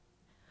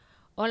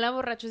Hola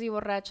borrachos y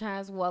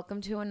borrachas, welcome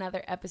to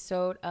another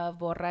episode of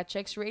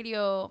Borrachex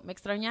Radio. ¿Me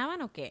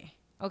extrañaban o qué?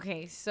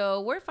 Okay,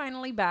 so we're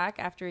finally back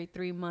after a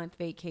 3-month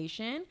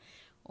vacation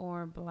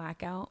or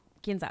blackout.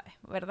 ¿Quién sabe,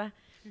 verdad?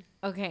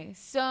 Okay,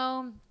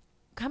 so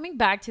coming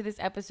back to this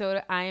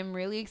episode, I am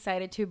really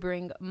excited to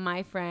bring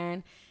my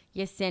friend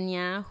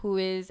Yesenia, who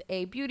is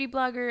a beauty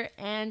blogger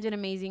and an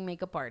amazing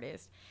makeup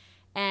artist.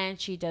 And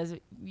she does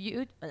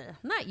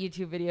not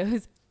YouTube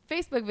videos,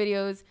 Facebook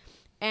videos,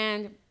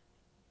 and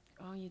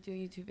oh, you do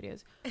YouTube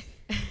videos.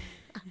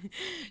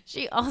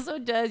 She also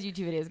does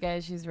YouTube videos,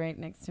 guys. She's right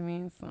next to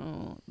me,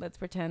 so let's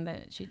pretend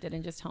that she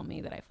didn't just tell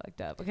me that I fucked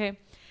up, okay?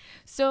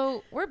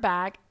 So we're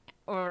back,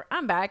 or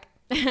I'm back,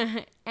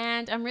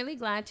 and I'm really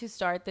glad to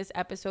start this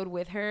episode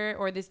with her,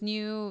 or this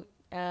new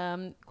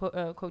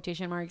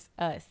quotation marks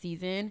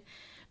season,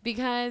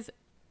 because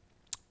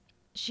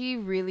she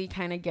really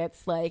kind of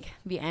gets like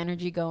the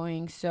energy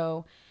going.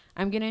 So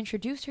I'm gonna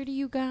introduce her to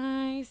you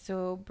guys.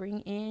 So bring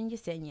in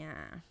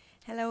Yesenia.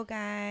 Hello,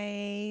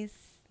 guys.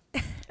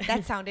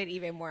 That sounded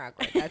even more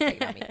awkward. That's like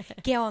not me.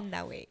 ¿Qué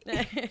onda, güey?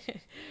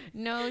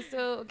 No,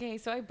 so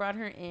I brought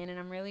her in, and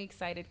I'm really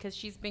excited because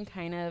she's been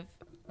kind of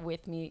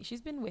with me.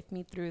 She's been with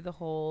me through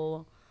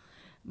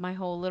my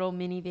whole little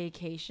mini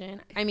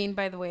vacation. I mean,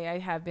 by the way, I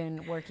have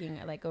been working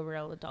like a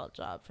real adult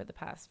job for the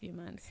past few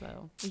months,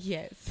 so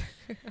Yes.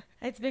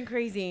 it's been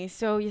crazy.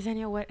 So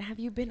Yesenia, what have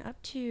you been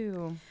up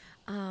to?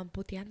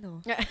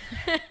 Puteando.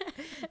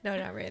 No,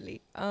 not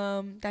really.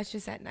 That's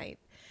just at night.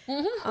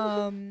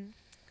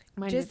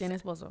 Mine Just- tiene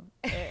esposo.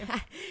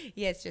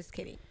 Yes, just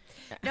kidding.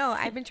 No,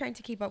 I've been trying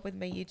to keep up with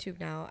my YouTube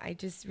now. I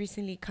just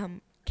recently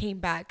came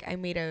back. I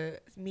made a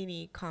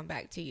mini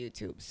comeback to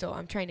YouTube, so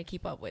I'm trying to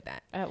keep up with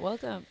that.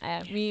 Welcome.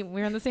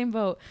 We're on the same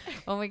boat.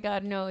 Oh my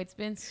God, no, it's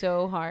been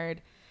so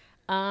hard.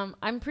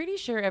 I'm pretty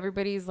sure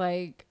everybody's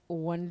like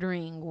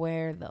wondering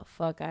where the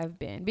fuck I've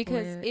been,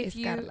 because Where if is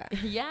you, Carla?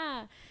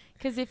 yeah,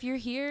 because if you're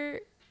here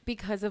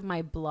because of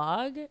my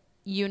blog,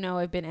 you know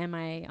I've been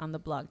MIA on the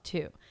blog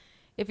too.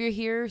 If you're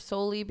here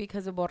solely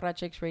because of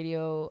Borrachex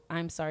Radio,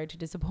 I'm sorry to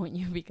disappoint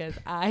you, because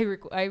I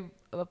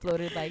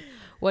uploaded like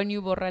one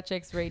new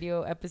Borrachex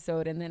Radio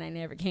episode and then I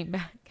never came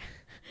back.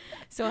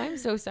 So I'm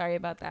so sorry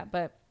about that.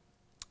 But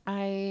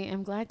I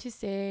am glad to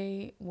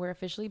say we're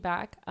officially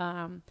back.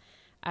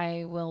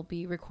 I will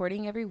be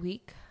recording every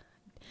week.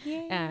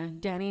 Yay.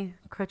 Danny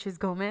Crutches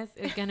Gomez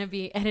is going to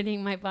be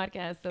editing my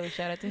podcast. So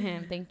shout out to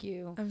him. Thank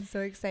you. I'm so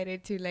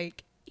excited to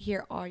like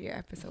hear all your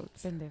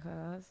episodes.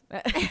 Pendejadas.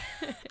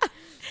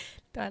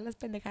 Todas las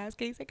pendejadas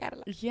que dice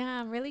Carla.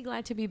 Yeah, I'm really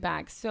glad to be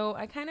back. So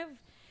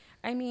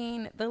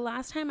the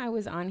last time I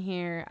was on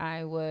here,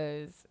 I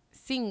was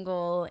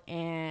single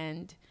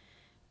and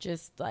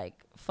just like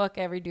fuck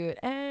every dude,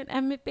 and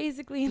I'm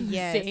basically in the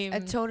same.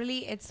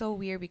 It's so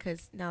weird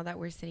because now that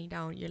we're sitting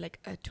down, you're like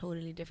a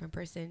totally different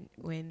person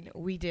when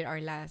we did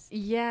our last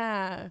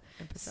Yeah.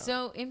 episode.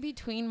 So in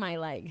between my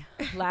like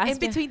last in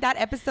between that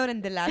episode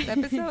and the last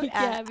episode,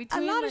 Yeah, a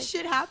between, lot like- of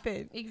shit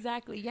happened.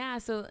 Exactly. Yeah.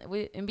 So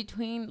in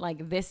between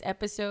like this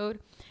episode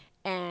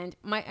and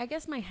my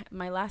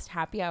last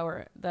happy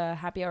hour, the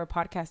happy hour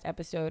podcast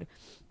episode,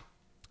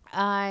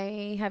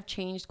 I have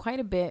changed quite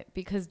a bit,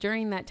 because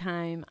during that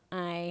time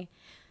I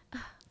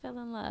fell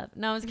in love.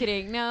 No, I was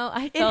kidding. No,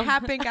 It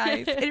happened,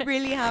 guys. It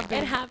really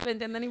happened. It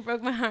happened, and then he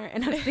broke my heart,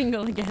 and I'm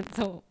single again,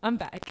 so I'm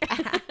back.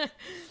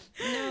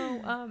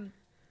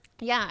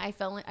 Yeah, I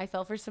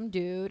fell for some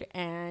dude,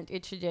 and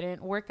it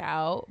didn't work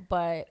out,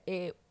 but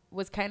it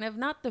was kind of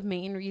not the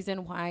main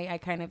reason why I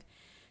kind of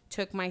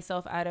took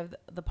myself out of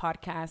the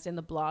podcast and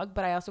the blog,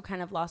 but I also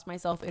kind of lost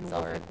myself in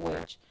work,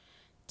 which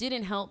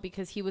didn't help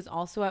because he was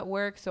also at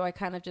work, so I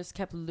kind of just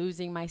kept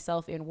losing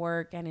myself in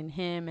work and in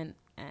him, and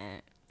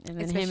then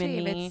Especially him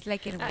and if me. it's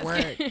like in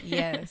work.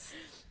 Yes.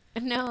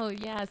 No,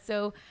 yeah.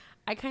 So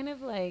I kind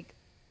of like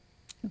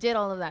did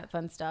all of that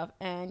fun stuff,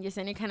 and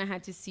Yesenia kind of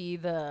had to see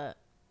the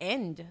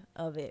end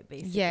of it,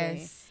 basically.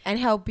 Yes. And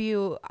help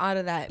you out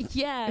of that.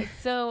 Yeah.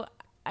 So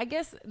I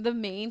guess the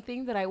main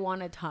thing that I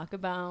want to talk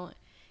about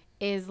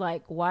is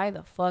like why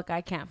the fuck I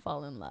can't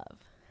fall in love.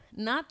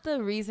 Not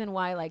the reason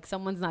why like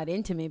someone's not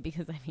into me,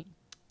 because I mean,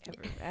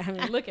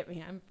 look at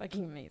me, I'm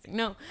fucking amazing.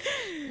 No,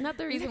 not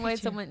the reason why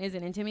someone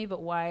isn't into me,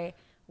 but why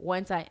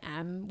once I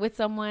am with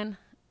someone,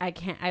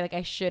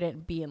 I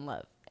shouldn't be in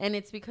love. And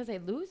it's because I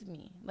lose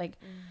me. Like,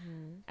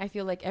 I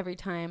feel like every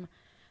time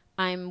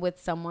I'm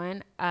with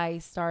someone, I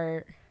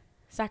start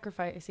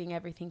sacrificing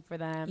everything for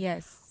them.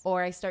 Yes.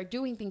 Or I start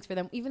doing things for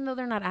them, even though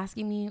they're not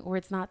asking me or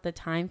it's not the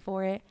time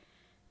for it.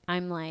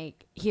 I'm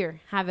like,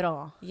 here, have it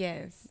all.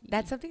 Yes.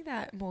 That's something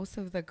that most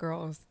of the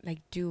girls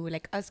like do.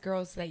 Like us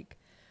girls, like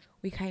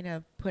we kind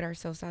of put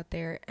ourselves out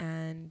there,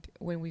 and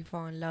when we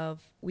fall in love,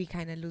 we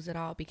kind of lose it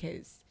all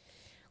because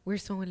we're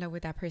so in love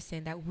with that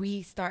person that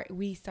we start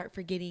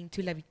forgetting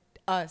to love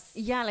us.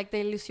 Yeah, like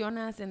te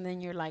ilusionas, and then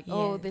you're like,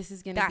 oh, Yes. this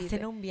is gonna be Te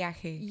hacen un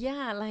viaje.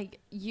 yeah, like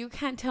you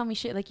can't tell me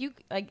shit.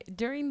 Like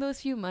during those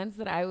few months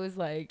that I was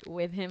like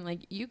with him,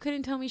 like you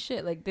couldn't tell me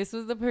shit. Like this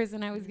was the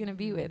person I was gonna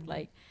be with.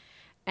 Like,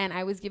 and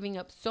I was giving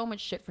up so much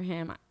shit for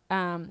him.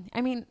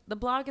 I mean, the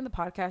blog and the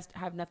podcast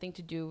have nothing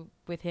to do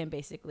with him,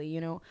 basically,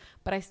 you know,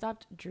 but I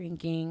stopped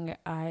drinking.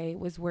 I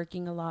was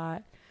working a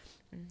lot.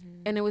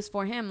 Mm-hmm. And it was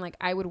for him. Like,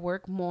 I would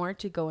work more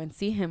to go and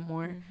see him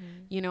more.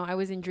 Mm-hmm. You know, I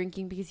wasn't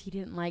drinking because he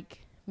didn't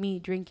like me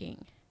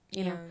drinking,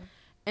 you know.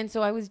 And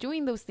so I was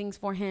doing those things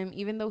for him,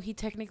 even though he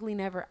technically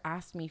never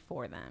asked me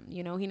for them.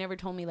 You know, he never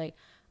told me, like,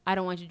 I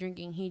don't want you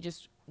drinking. He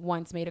just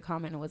once made a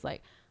comment and was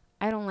like,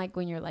 I don't like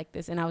when you're like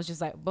this. And I was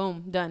just like,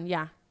 boom, done.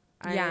 Yeah.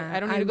 I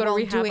don't need to go to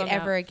rehab. I won't do it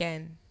ever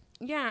again.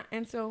 Yeah.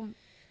 And so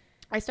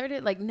I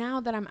started, like, now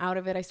that I'm out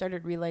of it, I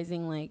started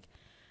realizing, like,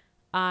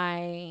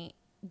 I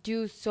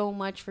do so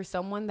much for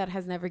someone that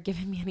has never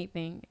given me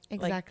anything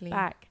exactly like,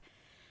 back.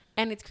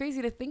 And it's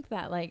crazy to think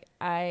that, like,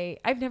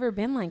 I've never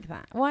been like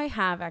that. Well, I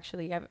have,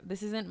 actually.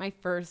 This isn't my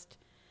first,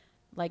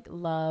 like,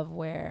 love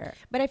where...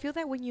 But I feel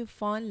that when you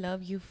fall in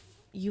love, you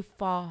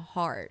fall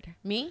hard.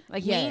 Me?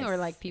 Like, yes. Me or,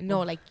 like, people?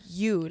 No, like,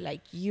 you.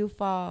 Like, you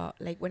fall...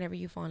 Like, whenever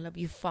you fall in love,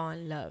 you fall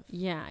in love.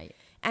 Yeah.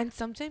 And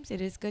sometimes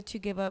it is good to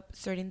give up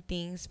certain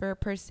things for a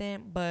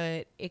person,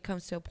 but it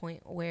comes to a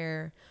point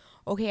where...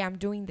 okay, I'm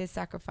doing this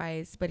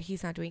sacrifice, but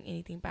he's not doing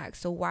anything back.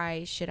 So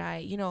why should I,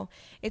 you know,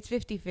 it's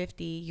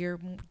 50-50. You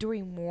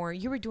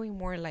were doing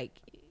more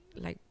like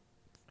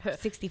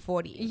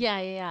 60-40.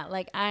 Yeah.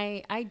 Like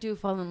I do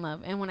fall in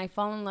love. And when I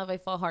fall in love, I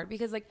fall hard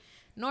because like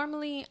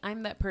normally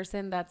I'm that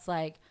person that's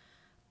like,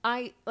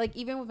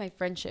 even with my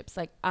friendships,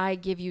 like I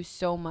give you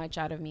so much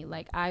out of me.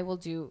 Like I will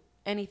do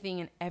anything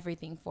and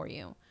everything for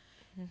you.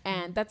 Mm-hmm.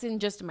 And that's in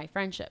just my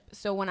friendship.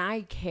 So when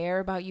I care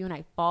about you and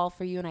I fall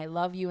for you and I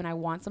love you and I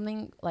want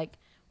something like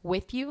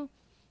with you,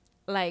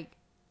 like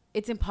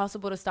it's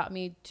impossible to stop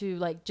me to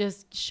like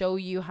just show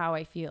you how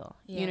I feel.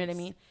 Yes. You know what I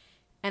mean?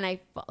 And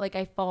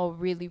I fall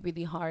really,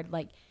 really hard.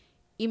 Like,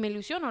 y me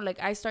ilusiono.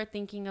 Like I start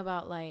thinking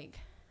about like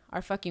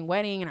our fucking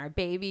wedding and our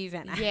babies.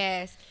 And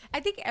yes, I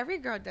think every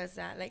girl does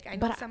that. Like I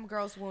know some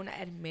girls won't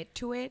admit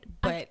to it,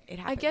 but it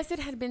happens. I guess it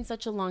had been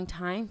such a long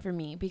time for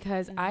me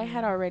because I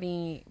had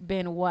already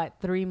been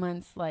 3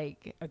 months,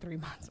 like, or 3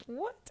 months.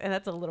 What? And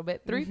that's a little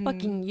bit. 3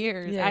 fucking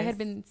years. Yes. I had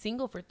been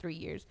single for 3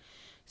 years.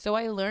 So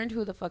I learned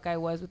who the fuck I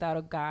was without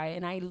a guy,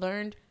 and I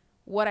learned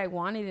what I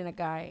wanted in a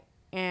guy,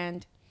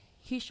 and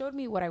he showed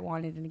me what I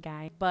wanted in a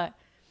guy, but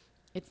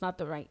it's not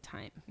the right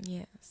time.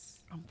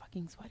 Yes. I'm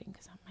fucking sweating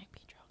because I might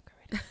be drunk.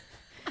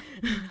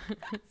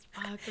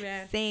 Fuck,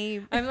 man.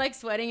 Same. I'm like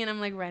sweating and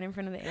I'm like right in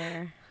front of the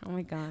air. Oh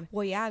my god.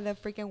 Well, yeah, the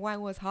freaking wine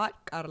was hot,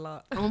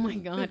 Carla. Oh my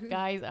god,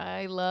 guys,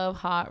 I love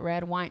hot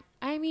red wine.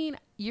 I mean,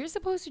 you're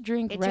supposed to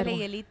drink red wine.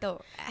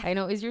 Hielito. I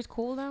know. Is yours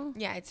cool though?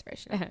 Yeah, it's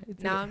fresh.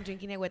 Now I'm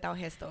drinking it without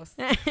gestos.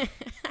 I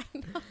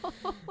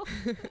know.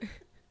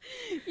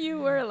 You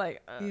were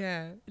like,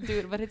 yeah,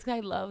 dude, but it's I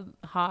love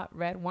hot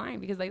red wine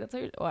because like that's how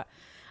you're.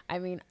 I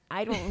mean,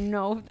 I don't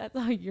know if that's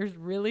how you're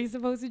really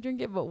supposed to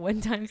drink it, but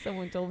one time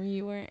someone told me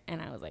you were,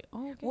 and I was like,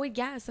 oh, okay. Well,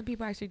 yeah, some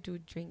people actually do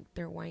drink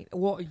their wine.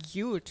 Well,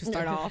 you to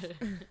start off.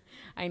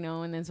 I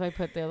know, and then so I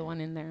put the other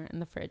one in there in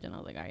the fridge, and I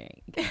was like, all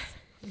right.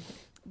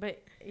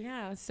 But,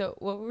 yeah, so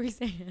what were we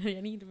saying?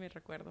 I need to me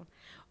recuerdo.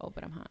 Oh,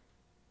 but I'm hot.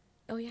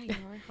 Oh, yeah, you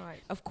are hot.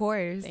 Of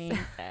course. Thanks.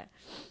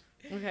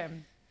 Okay.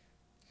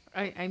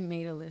 I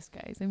made a list,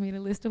 guys. I made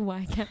a list of why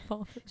I can't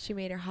fall. She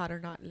made her hot or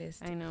not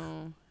list. I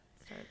know.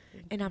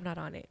 And I'm not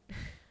on it.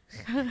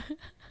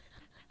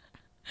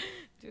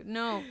 Dude,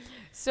 no.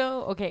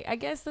 So, okay, I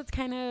guess let's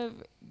kind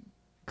of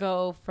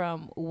go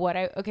from what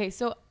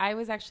so I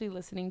was actually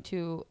listening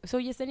to, so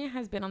Yesenia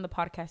has been on the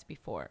podcast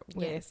before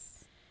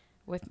with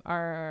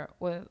not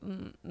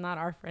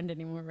our friend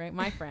anymore, right?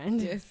 My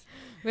friend. Yes.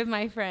 With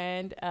my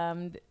friend,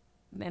 and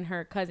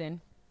her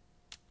cousin.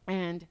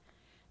 And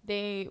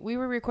we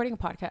were recording a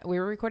podcast. We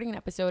were recording an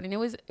episode, and it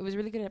was a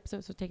really good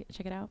episode. So check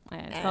it out.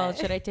 It's called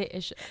 "Should I Take?"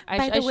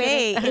 By the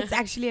way, it's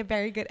actually a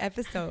very good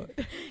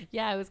episode.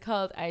 Yeah, it was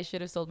called "I Should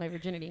Have Sold My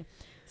Virginity."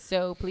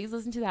 So please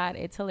listen to that.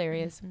 It's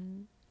hilarious.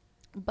 Mm-hmm.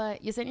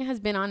 But Yesenia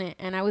has been on it,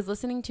 and I was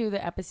listening to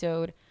the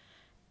episode,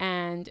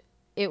 and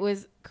it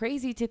was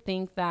crazy to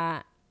think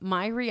that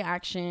my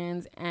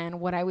reactions and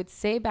what I would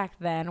say back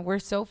then were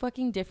so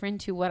fucking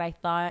different to what I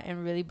thought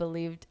and really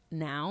believed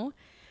now.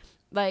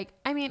 Like,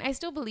 I mean, I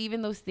still believe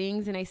in those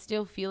things and I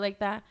still feel like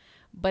that,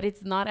 but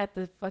it's not at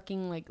the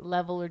fucking like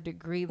level or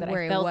degree that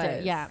I felt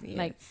it. Yeah. Yes.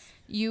 Like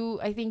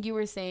I think you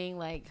were saying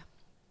like,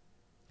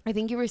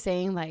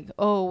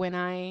 oh,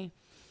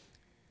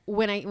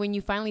 when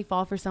you finally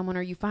fall for someone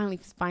or you finally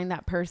find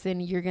that person,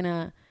 you're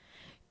gonna,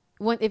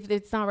 if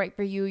it's not right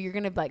for you, you're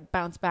gonna like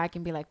bounce back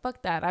and be like,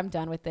 fuck that, I'm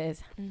done with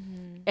this.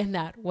 Mm-hmm. And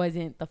that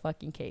wasn't the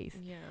fucking case.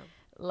 Yeah.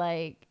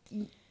 Like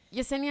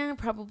Yesenia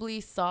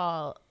probably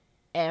saw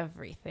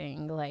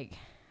everything, like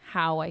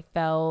how I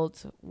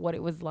felt, what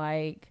it was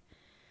like,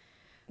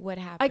 what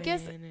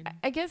happened.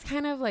 I guess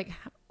kind of like,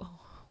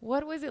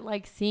 what was it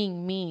like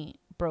seeing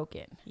me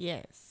broken?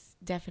 Yes,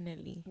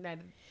 definitely.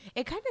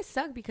 It kind of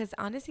sucked because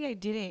honestly I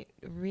didn't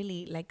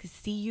really like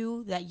see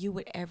you that you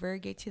would ever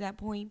get to that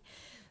point.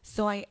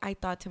 So I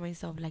thought to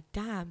myself like,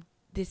 damn,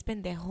 this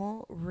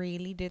pendejo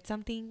really did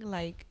something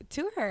like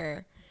to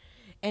her.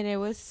 And it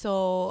was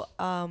so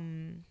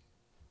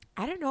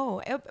I don't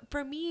know.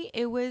 For me,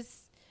 it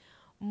was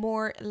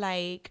more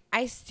like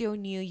I still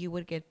knew you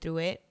would get through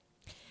it.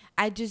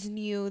 I just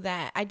knew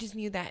that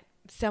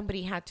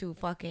somebody had to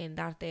fucking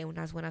darte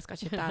unas buenas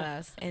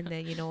cachetadas and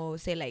then,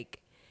 say like,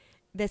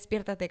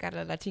 despiértate,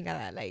 Carla, la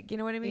chingada. Like, you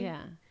know what I mean?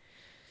 Yeah.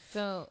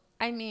 So,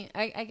 I mean,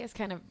 I guess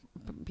kind of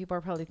people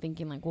are probably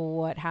thinking like, well,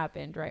 what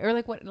happened, right? Or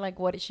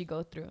what did she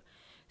go through?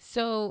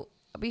 So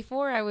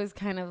before I was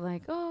kind of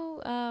like,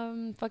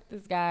 oh, fuck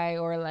this guy,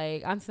 or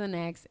like on to the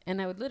next.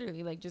 And I would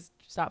literally like just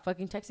stop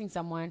fucking texting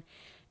someone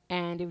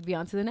and it would be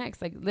on to the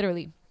next, like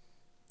literally.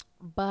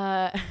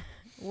 But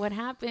what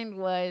happened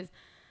was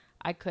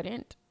I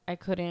couldn't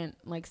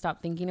like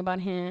stop thinking about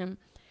him.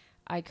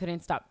 I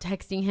couldn't stop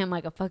texting him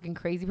like a fucking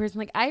crazy person.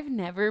 Like, I've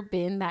never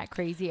been that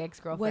crazy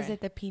ex-girlfriend. Was it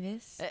the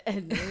penis?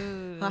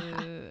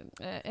 Anyway.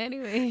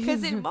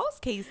 Because in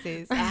most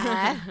cases,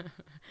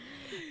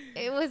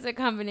 it was a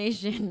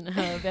combination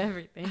of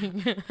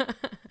everything.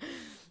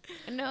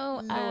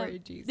 No.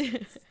 Lord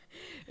Jesus.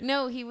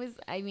 No, he was,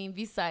 I mean,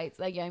 besides,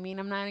 like, I mean,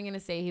 I'm not going to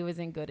say he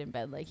wasn't good in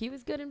bed. Like, he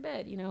was good in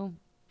bed,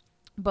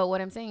 But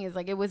what I'm saying is,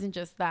 like, it wasn't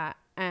just that.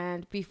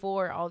 And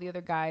before, all the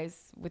other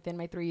guys, within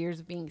my 3 years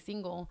of being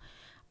single,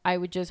 I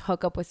would just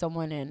hook up with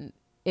someone and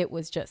it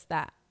was just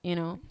that,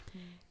 Mm-hmm.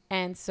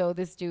 And so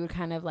this dude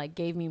kind of like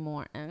gave me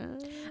more.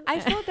 I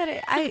felt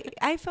that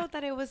I felt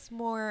that it was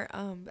more.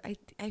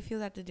 I feel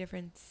that the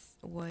difference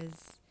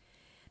was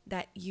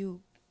that you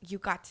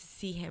got to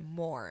see him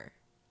more,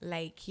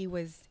 like he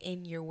was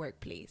in your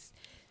workplace,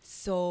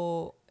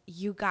 so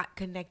you got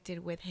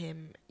connected with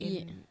him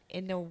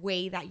in a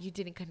way that you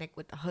didn't connect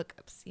with the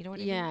hookups. You know what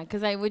I mean? Yeah,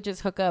 because I would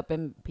just hook up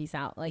and peace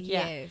out. Like,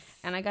 yes. Yeah.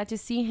 And I got to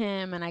see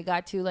him and I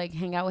got to like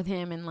hang out with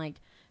him and like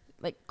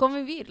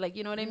convivir. Like,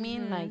 you know what I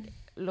mean? Like,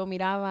 lo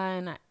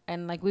miraba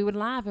and like we would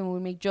laugh and we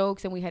would make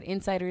jokes and we had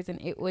insiders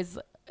and it was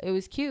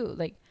cute.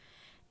 Like,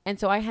 and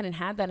so I hadn't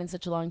had that in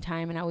such a long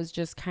time and I was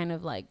just kind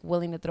of like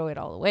willing to throw it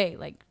all away.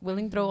 Like,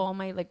 willing to throw all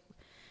my like,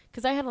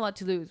 because I had a lot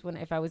to lose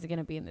if I was going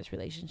to be in this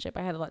relationship.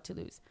 I had a lot to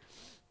lose.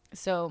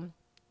 So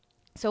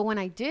when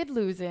I did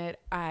lose it,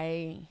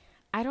 I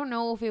don't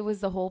know if it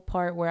was the whole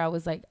part where I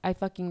was like, I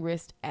fucking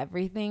risked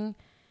everything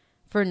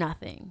for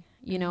nothing.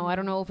 I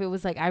don't know if it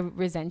was like I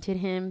resented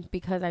him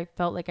because I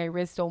felt like I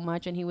risked so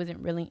much and he wasn't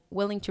really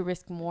willing to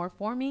risk more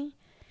for me.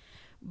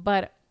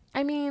 But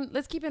I mean,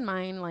 let's keep in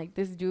mind, like,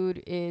 this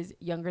dude is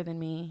younger than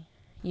me.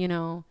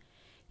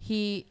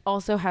 He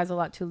also has a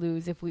lot to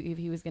lose if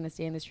he was going to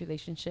stay in this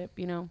relationship,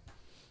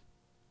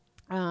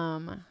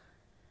 And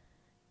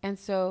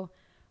so,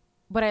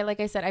 but like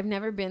I said, I've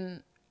never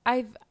been,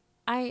 I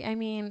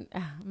mean,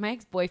 my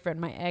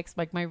ex-boyfriend,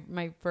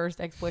 my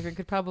first ex-boyfriend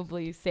could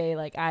probably say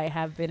like I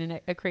have been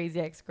a crazy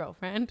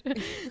ex-girlfriend,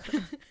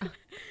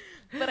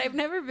 but I've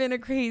never been a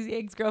crazy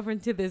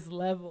ex-girlfriend to this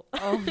level.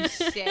 Oh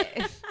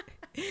shit.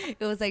 It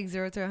was like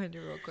 0 to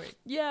 100 real quick.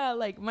 Yeah,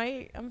 like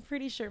I'm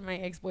pretty sure my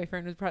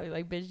ex-boyfriend was probably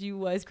like, bitch, you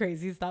was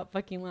crazy. Stop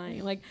fucking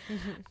lying. Like,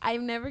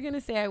 I'm never going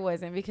to say I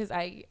wasn't because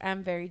I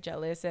am very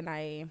jealous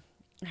and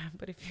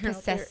but if you're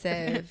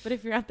possessive.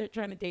 If you're out there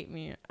trying to date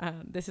me,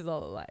 this is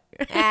all a lie.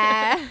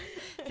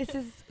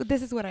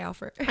 This is what I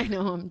offer. I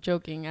know, I'm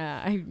joking.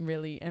 I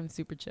really am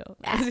super chill.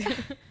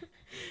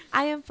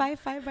 I am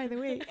 5'5", by the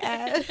way.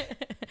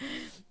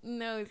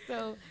 No,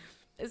 so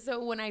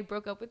when I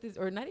broke up with this,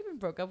 or not even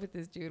broke up with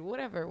this dude,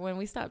 whatever, when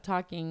we stopped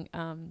talking,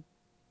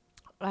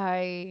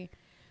 I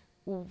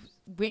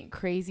went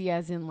crazy,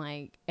 as in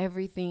like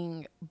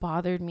everything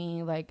bothered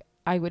me. Like,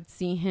 I would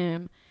see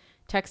him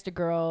text a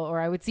girl, or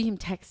I would see him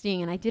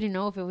texting and I didn't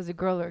know if it was a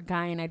girl or a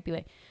guy, and I'd be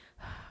like,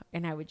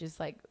 and I would just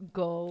like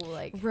go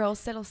like real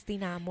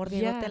celostina,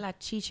 mordiéndote la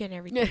chicha and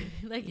everything.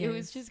 Like, yes. It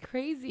was just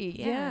crazy.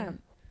 Yeah.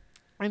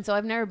 And so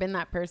I've never been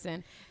that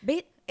person.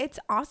 But it's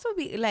also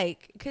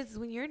because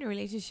when you're in a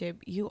relationship,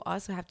 you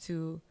also have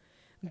to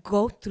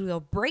go through a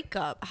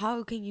breakup.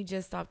 How can you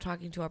just stop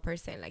talking to a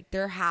person? Like,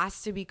 there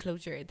has to be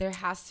closure. There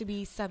has to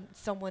be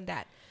someone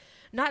that,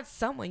 not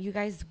someone, you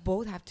guys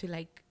both have to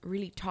like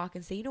really talk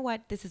and say, you know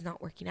what, this is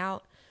not working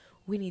out.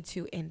 We need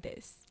to end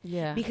this.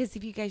 Yeah. Because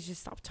if you guys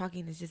just stop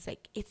talking, it's just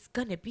like, it's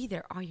gonna be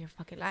there all your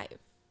fucking life.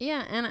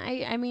 Yeah. And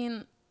I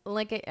mean,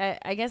 like,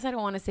 I guess I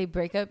don't want to say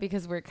breakup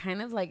because we're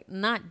kind of like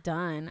not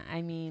done.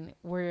 I mean,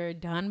 we're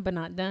done, but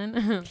not done.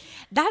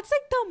 That's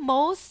like the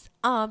most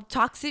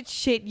toxic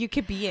shit you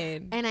could be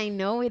in. And I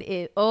know it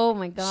is. Oh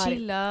my God. She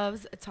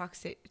loves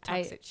toxic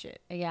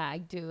shit. Yeah, I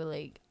do.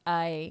 Like,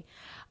 I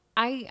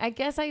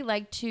guess I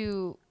like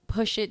to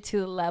push it to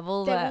the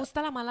level Te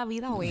gusta la mala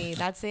vida, güey.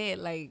 That's it.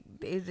 Like,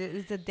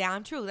 it's the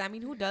damn truth. I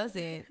mean, who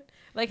doesn't?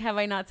 Like, have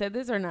I not said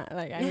this or not?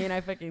 Like, I mean,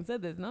 I fucking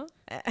said this, no?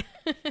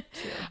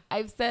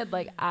 I've said,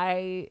 like,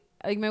 me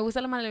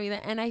gusta la mala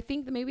vida. And I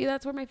think that maybe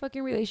that's where my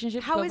fucking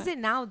relationship. How is it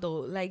now, though?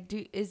 Like,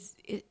 is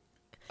it...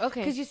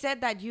 Okay. Because you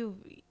said that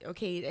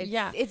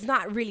it's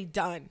not really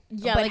done.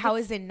 Yeah. But like, how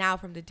is it now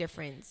from the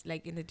difference?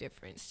 Like, in the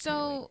difference?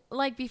 So,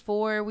 like,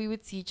 before, we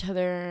would see each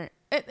other.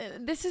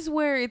 This is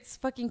where it's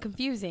fucking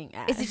confusing.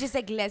 Is it just,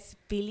 like, less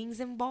feelings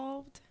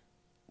involved?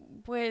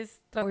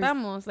 pues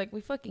tratamos, like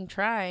we fucking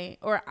try,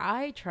 or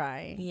I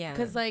try. Yeah.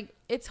 Because like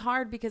it's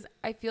hard because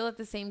I feel at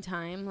the same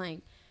time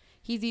like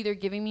he's either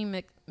giving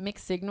me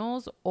mixed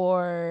signals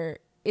or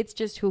it's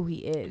just who he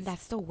is.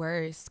 That's the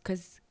worst,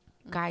 because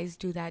guys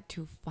do that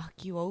to fuck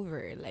you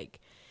over, like,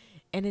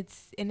 and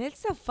it's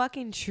the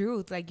fucking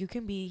truth. Like, you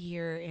can be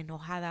here in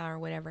Ojada or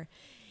whatever,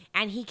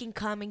 and he can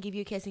come and give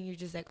you a kiss, and you're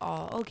just like,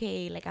 oh,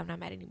 okay, like, I'm not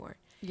mad anymore.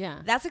 Yeah.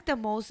 That's like the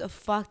most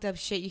fucked up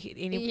shit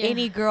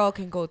any girl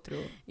can go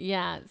through.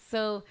 Yeah.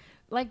 So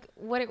like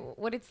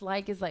what it's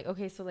like is like,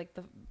 okay, so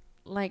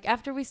like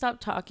after we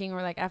stopped talking,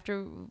 or like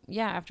after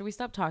we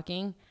stopped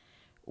talking,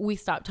 we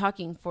stopped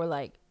talking for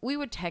like, we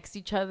would text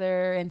each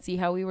other and see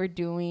how we were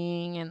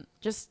doing and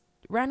just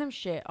random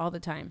shit all the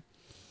time.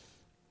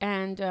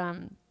 And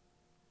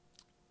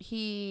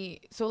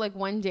so like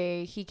one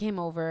day he came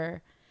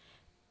over,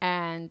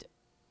 and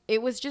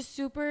it was just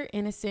super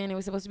innocent. It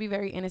was supposed to be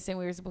very innocent.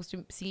 We were supposed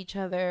to see each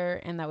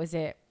other, and that was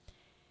it.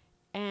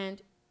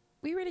 And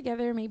we were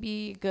together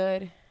maybe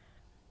good,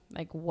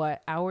 like,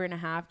 what, hour and a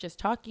half, just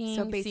talking.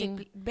 So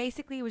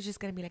basically it was just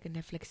gonna be like a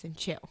Netflix and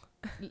chill.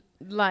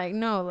 Like,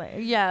 no, like,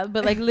 yeah,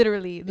 but like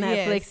literally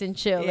Netflix Yes. and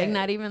chill. Yeah. Like,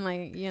 not even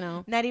like, you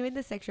know. Not even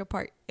the sexual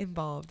part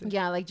involved.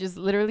 Yeah, like just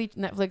literally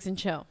Netflix and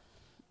chill.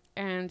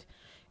 And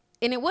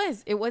it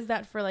was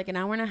that for like an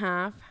hour and a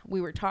half. We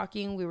were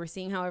talking, we were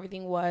seeing how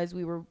everything was.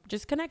 We were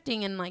just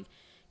connecting and like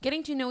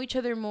getting to know each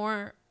other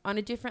more on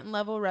a different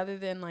level rather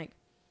than like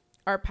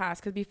our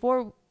past. Because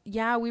before,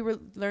 yeah, we were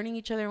learning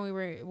each other and we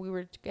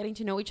were getting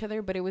to know each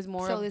other, but it was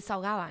more. So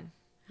desahogaban.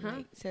 Huh?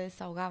 Like, so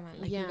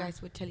desahogaban. Like, Yeah. you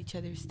guys would tell each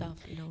other stuff,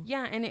 you know.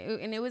 Yeah, and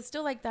it was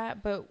still like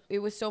that, but it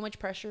was so much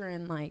pressure,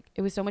 and like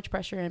it was so much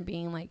pressure and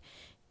being like,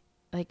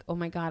 oh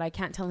my God, I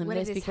can't tell him What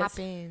this if this because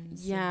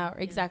happens? yeah,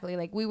 exactly.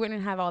 Like, we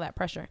wouldn't have all that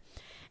pressure.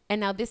 And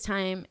now this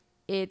time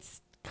it's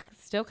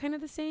still kind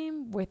of the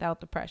same without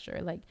the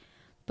pressure. Like,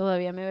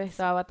 todavía me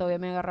besaba, todavía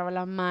me agarraba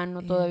la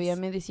mano, todavía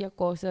me decía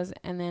cosas,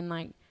 and then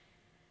like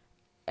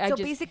So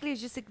basically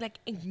it's just like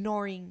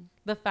ignoring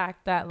the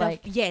fact that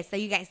like that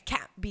you guys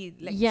can't be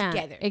like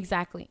together.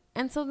 Exactly.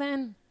 And so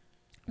then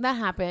that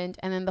happened,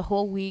 and then the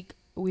whole week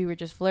we were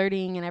just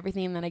flirting and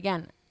everything, and then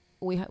again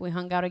we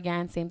hung out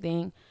again, same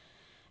thing.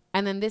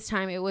 And then this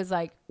time it was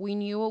like we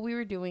knew what we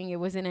were doing. It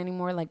wasn't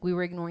anymore like we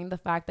were ignoring the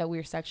fact that we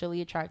were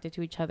sexually attracted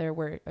to each other.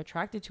 We're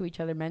attracted to each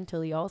other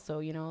mentally also,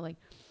 you know, like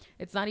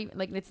it's not even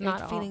like it's like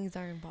not feelings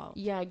are involved.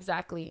 Yeah,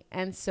 exactly.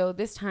 And so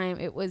this time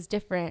it was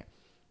different.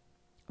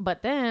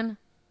 But then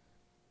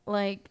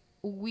like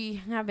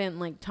we haven't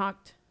like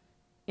talked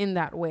in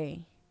that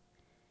way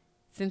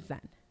since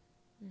then.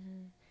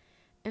 Mm-hmm.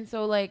 And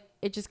so like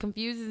it just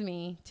confuses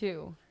me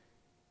too.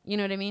 You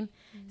know what I mean?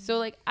 Mm-hmm. So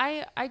like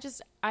I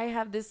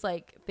have this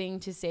like thing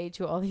to say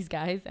to all these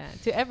guys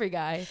and to every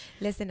guy.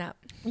 Listen up.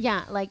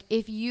 Yeah, like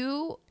if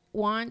you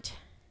want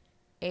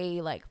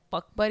a like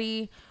fuck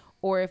buddy,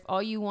 or if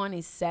all you want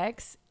is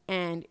sex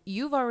and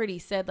you've already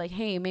said like,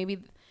 hey, maybe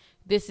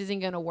this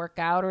isn't going to work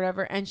out or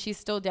whatever, and she's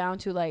still down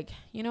to like,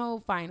 you know,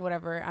 fine,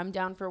 whatever, I'm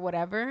down for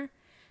whatever,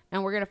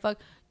 and we're going to fuck.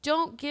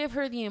 Don't give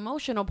her the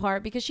emotional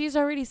part because she's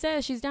already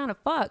said she's down to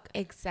fuck.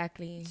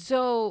 Exactly.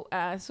 So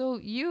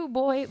you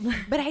boy.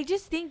 But I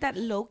just think that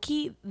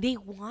low-key, they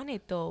want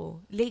it though.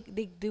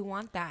 They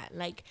want that.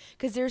 Like,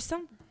 because there's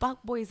some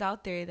fuck boys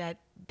out there that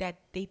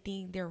they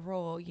think they're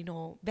raw, you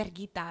know,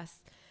 verguitas.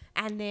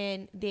 And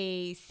then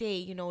they say,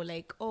 you know,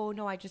 like, oh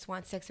no, I just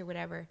want sex or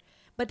whatever.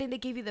 But then they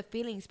give you the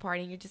feelings part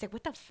and you're just like,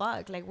 what the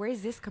fuck? Like, where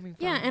is this coming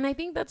from? Yeah, and I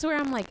think that's where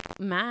I'm like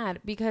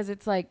mad because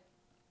it's like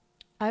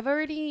I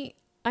want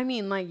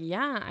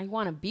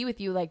to be with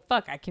you. Like,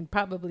 fuck, I can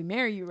probably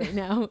marry you right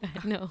now.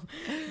 No.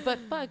 But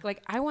fuck,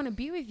 like, I want to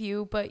be with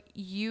you, but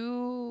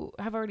you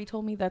have already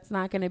told me that's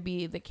not going to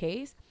be the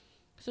case.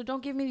 So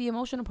don't give me the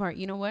emotional part.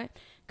 You know what?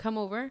 Come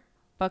over,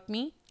 fuck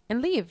me,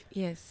 and leave.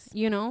 Yes.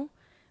 You know?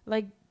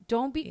 Like,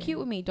 don't be cute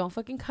with me. Don't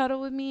fucking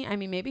cuddle with me. I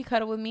mean, maybe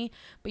cuddle with me,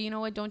 but you know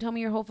what? Don't tell me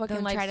your whole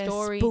fucking life story. Don't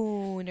try to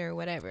spoon or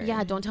whatever.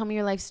 Yeah, don't tell me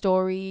your life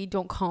story.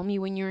 Don't call me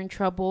when you're in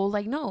trouble.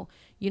 Like, no.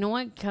 You know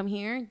what? Come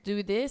here,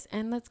 do this,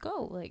 and let's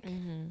go. Like,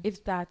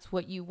 if that's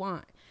what you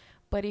want.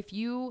 But if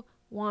you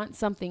want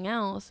something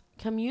else,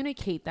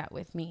 communicate that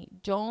with me.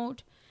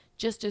 Don't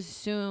just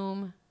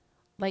assume,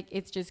 like,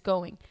 it's just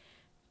going.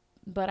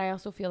 But I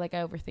also feel like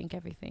I overthink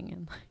everything.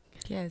 And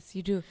like, yes,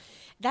 you do.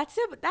 That's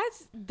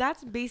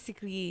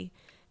basically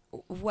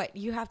what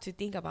you have to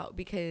think about,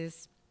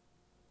 because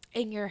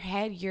in your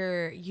head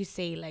you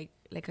say like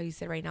how you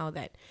said right now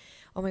that,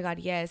 oh my God,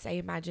 yes, I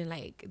imagine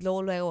like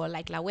luego or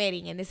like la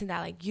wedding and this and that.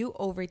 Like, you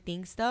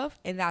overthink stuff,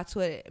 and that's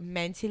what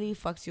mentally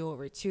fucks you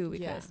over too,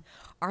 because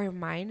our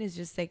mind is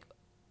just like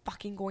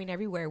fucking going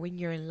everywhere when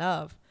you're in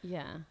love.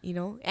 Yeah. You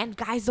know? And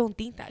guys don't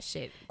think that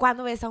shit.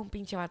 Cuando ves a un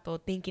pinche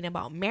vato thinking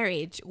about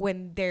marriage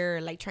when they're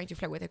like trying to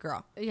flirt with a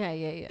girl. Yeah.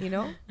 You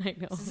know? I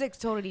know. It's like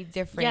totally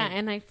different. Yeah,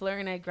 and I flirt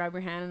and I grab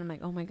your hand and I'm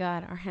like, oh my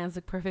God, our hands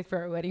look perfect for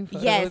our wedding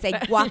photos. Yes,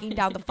 like walking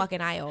down the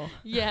fucking aisle.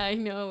 Yeah, I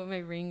know, with my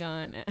ring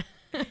on.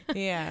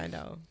 Yeah, I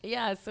know.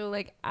 Yeah, so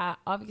like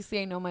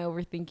obviously I know my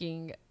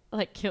overthinking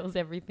like kills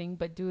everything,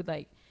 but dude,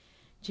 like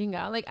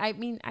Chinga. Like, I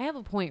mean, I have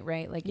a point,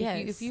 right? Like,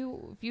 Yes. if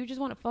you just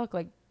want to fuck,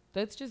 like,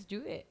 let's just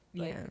do it.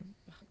 Like,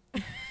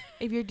 Yeah.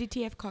 If you're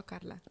DTF, call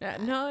Carla.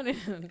 no.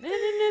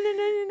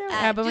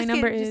 But my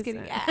number is. Just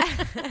kidding.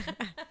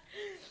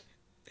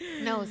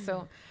 No,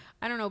 so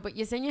I don't know, but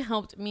Yesenia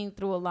helped me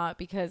through a lot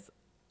because,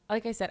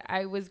 like I said,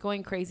 I was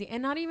going crazy,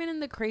 and not even in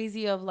the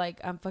crazy of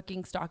like I'm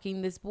fucking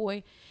stalking this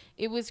boy.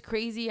 It was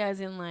crazy as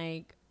in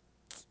like,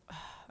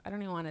 I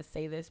don't even want to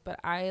say this, but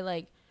I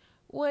like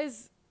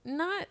was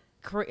not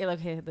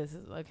okay. This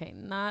is okay,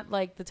 not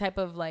like the type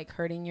of like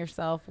hurting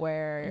yourself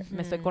where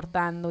me estoy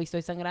cortando y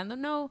estoy sangrando.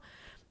 No,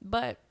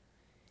 but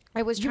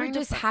I was trying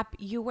just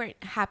happy. You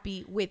weren't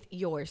happy with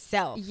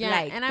yourself. Yeah,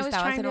 like, and I was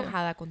trying to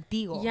enojada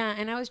contigo. Yeah,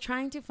 and I was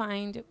trying to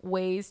find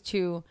ways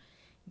to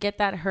get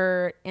that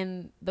hurt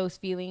and those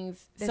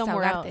feelings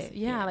somewhere else.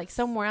 Yeah, like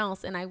somewhere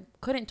else. And I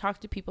couldn't talk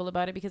to people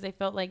about it because I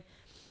felt like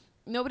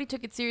nobody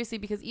took it seriously,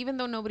 because even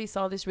though nobody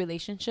saw this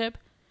relationship,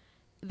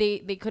 they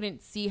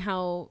couldn't see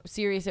how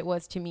serious it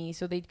was to me,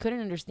 so they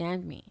couldn't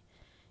understand me,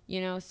 you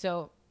know.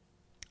 So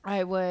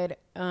I would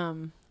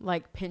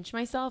like pinch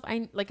myself.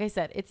 Like I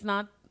said, it's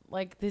not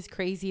like this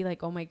crazy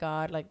like, oh my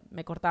god, like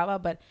me cortaba,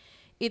 but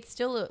it's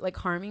still like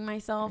harming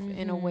myself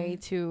in a way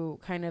to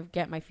kind of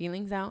get my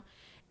feelings out.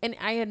 And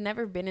I had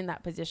never been in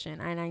that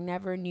position, and I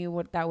never knew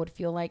what that would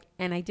feel like,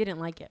 and I didn't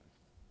like it.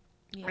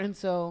 Yeah. And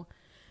so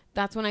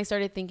that's when I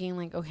started thinking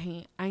like,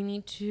 okay, I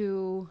need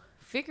to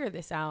figure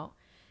this out.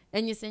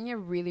 And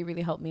Yesenia really,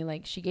 really helped me.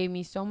 Like, she gave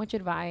me so much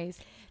advice.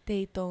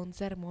 Te hizo un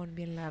sermón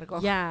bien largo.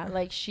 Yeah,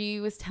 like she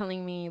was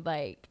telling me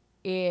like,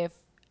 if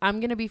I'm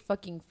going to be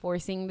fucking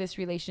forcing this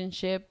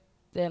relationship,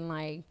 then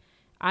like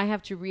I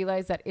have to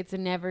realize that it's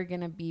never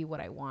going to be what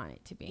I want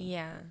it to be.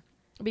 Yeah.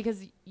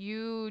 Because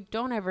you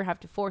don't ever have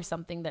to force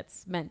something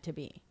that's meant to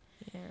be.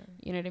 Yeah.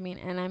 You know what I mean?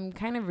 And I'm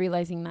kind of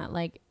realizing that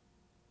like,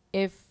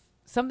 if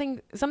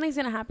something's going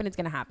to happen, it's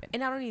going to happen. And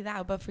not only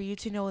that, but for you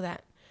to know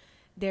that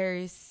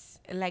there's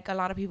like a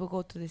lot of people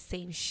go through the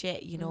same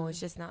shit, you know. It's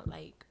just not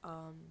like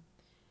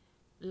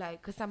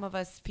because some of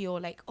us feel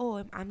like,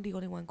 oh, I'm the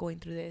only one going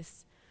through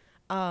this,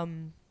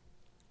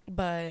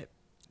 but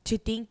to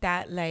think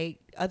that like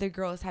other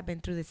girls have been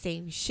through the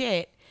same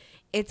shit,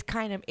 it's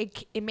kind of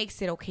it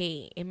makes it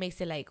okay. It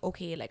makes it like,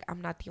 okay, like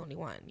I'm not the only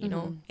one, you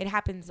know. It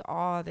happens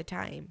all the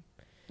time.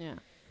 Yeah.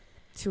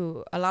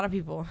 To a lot of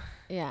people.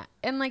 Yeah.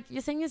 And like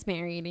Yesenia's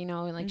married, you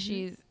know, and like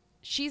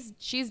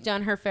she's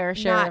done her fair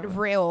share. Not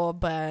real,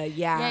 but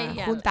yeah.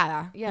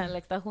 Juntada. Yeah,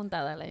 like está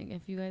juntada. Like,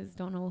 if you guys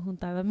don't know what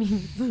juntada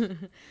means,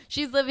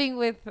 she's living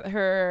with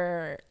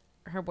her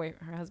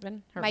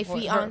husband, my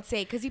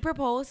fiance, because he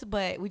proposed,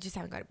 but we just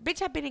haven't got it.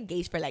 Bitch, I've been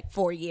engaged for like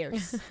 4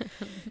 years.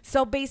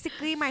 So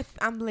basically,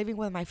 I'm living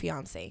with my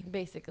fiance.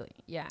 Basically,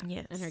 yeah.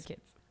 Yes. And her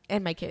kids.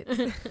 And my kids.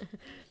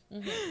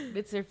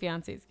 It's their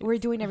fiance's kids. We're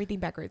doing everything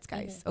backwards,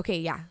 guys. Okay,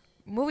 yeah.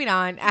 Moving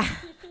on.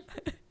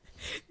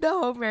 The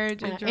whole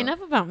marriage intro.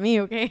 Enough about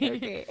me, okay?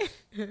 Okay.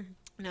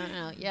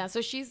 No. Yeah, so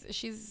she's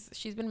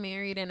been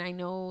married, and I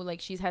know like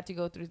she's had to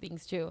go through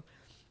things too.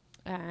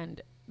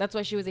 And that's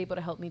why she was able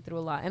to help me through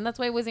a lot. And that's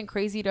why it wasn't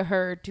crazy to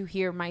her to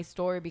hear my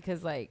story,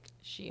 because like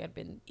she had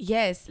been.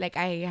 Yes, like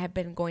I have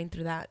been going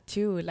through that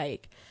too.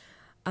 Like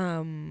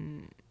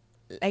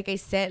I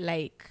said,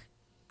 like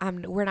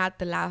we're not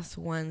the last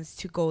ones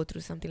to go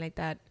through something like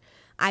that.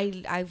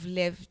 I've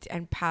lived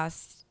and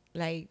passed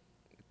like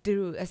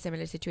through a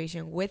similar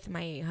situation with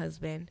my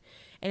husband,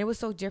 and it was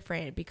so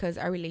different because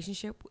our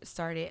relationship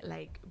started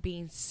like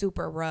being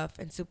super rough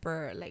and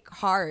super like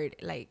hard,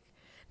 like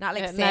not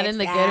like sex, not in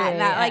the good way,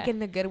 not like in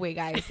the good way,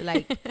 guys.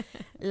 Like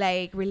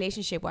like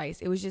relationship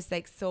wise, it was just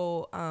like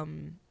so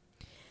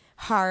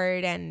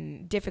hard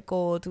and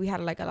difficult. We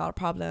had like a lot of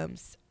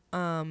problems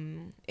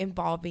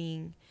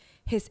involving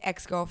his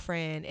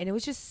ex-girlfriend, and it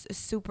was just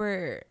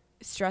super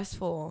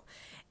stressful.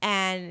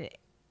 And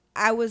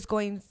I was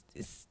going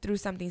through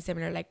something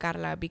similar like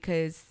Carla,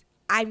 because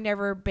I've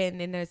never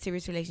been in a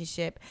serious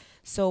relationship.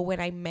 So when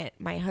I met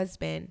my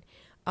husband,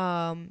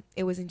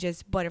 it wasn't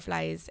just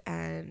butterflies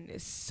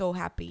and so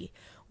happy.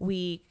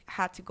 We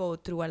had to go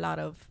through a lot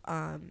of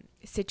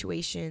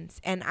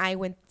situations, and I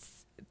went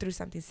through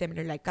something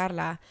similar like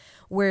Carla,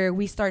 where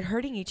we start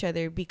hurting each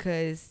other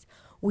because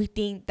we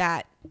think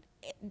that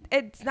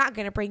it's not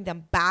gonna bring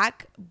them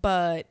back,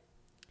 but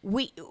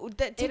we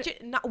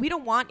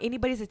don't want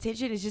anybody's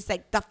attention. It's just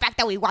like the fact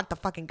that we want the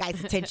fucking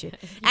guy's attention.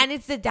 And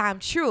it's the damn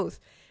truth,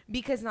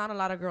 because not a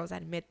lot of girls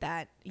admit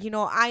that. You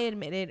know, I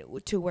admitted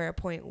to a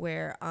point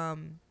where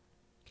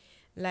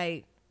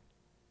like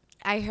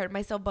I hurt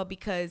myself, but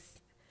because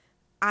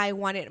I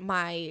wanted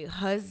my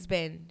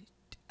husband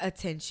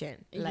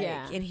attention, like,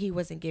 and he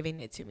wasn't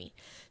giving it to me.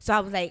 So I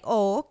was like,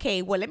 oh,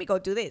 okay, well, let me go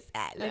do this.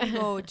 Let me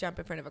go jump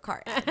in front of a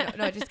car.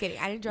 No, just kidding.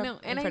 I didn't jump in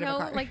front of a car. And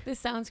I know, like, this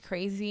sounds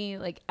crazy.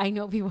 Like, I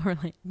know people are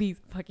like, these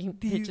fucking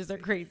bitches are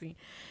crazy.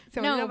 So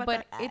no,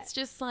 but it's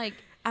just like,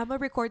 I'm gonna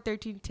record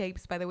 13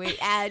 tapes, by the way.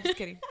 Just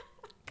kidding.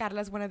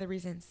 Carla's one of the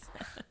reasons.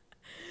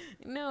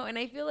 No, and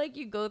I feel like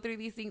you go through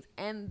these things,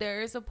 and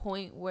there's a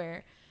point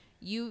where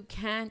you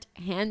can't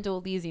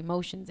handle these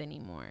emotions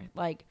anymore.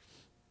 Like,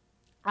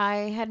 I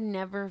had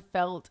never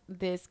felt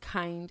this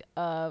kind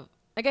of,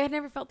 like, I had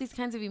never felt these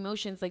kinds of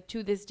emotions, like,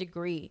 to this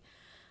degree.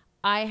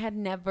 I had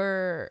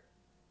never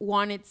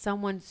wanted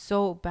someone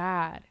so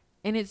bad.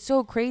 And it's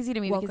so crazy to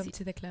me. Welcome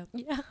to the club.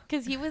 Yeah,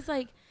 because he was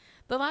like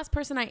the last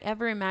person I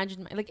ever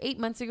imagined. Like 8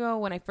 months ago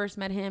when I first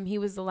met him, he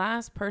was the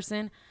last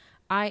person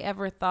I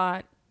ever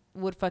thought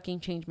would fucking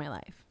change my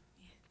life.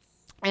 Yes.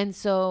 And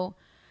so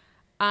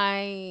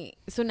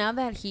now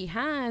that he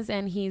has,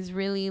 and he's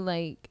really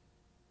like,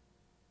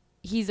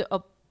 he's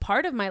a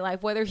part of my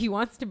life, whether he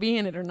wants to be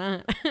in it or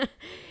not.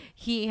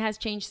 He has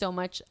changed so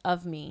much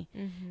of me.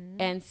 Mm-hmm.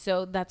 And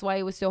so that's why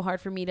it was so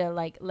hard for me to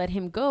like let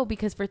him go,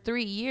 because for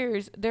 3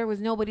 years there was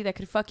nobody that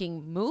could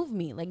fucking move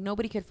me. Like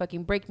nobody could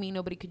fucking break me.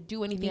 Nobody could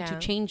do anything to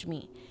change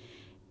me.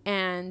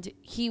 And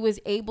he was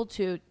able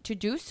to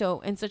do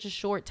so in such a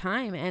short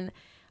time. And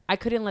I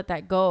couldn't let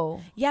that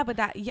go. Yeah, but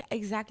yeah,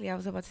 exactly. I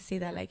was about to say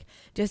that, like,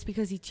 just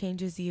because he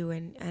changes you,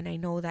 and I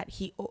know that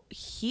he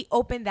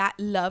opened that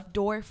love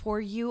door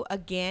for you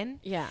again.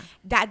 Yeah.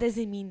 That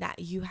doesn't mean that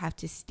you have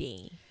to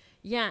stay.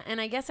 Yeah, and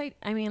I guess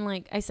I mean,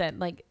 like I said,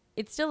 like,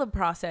 it's still a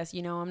process,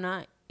 you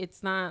know.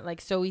 It's not like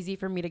so easy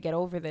for me to get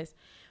over this.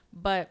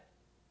 But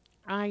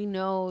I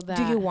know that.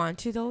 Do you want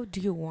to though?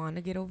 Do you want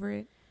to get over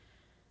it?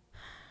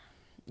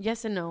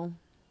 Yes and no.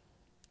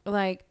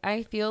 Like,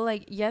 I feel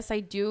like yes I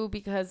do,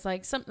 because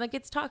like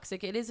it's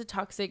toxic. It is a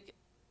toxic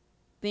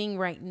thing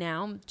right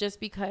now, just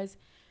because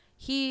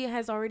he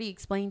has already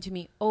explained to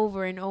me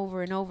over and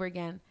over and over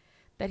again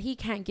that he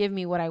can't give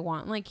me what I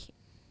want. Like,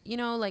 you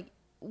know, like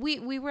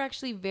we were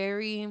actually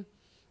very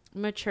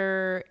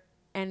mature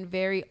and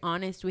very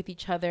honest with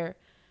each other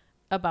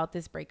about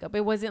this breakup.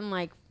 It wasn't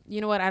like,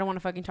 you know what, I don't want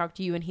to fucking talk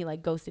to you, and he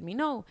like ghosted me.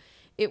 No,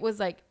 it was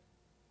like,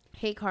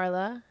 hey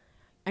Carla,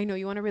 I know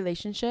you want a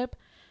relationship.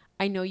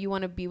 I know you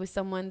want to be with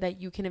someone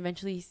that you can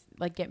eventually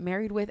like get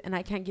married with, and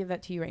I can't give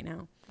that to you right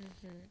now.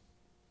 Mm-hmm.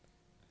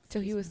 So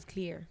he was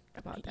clear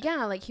about that.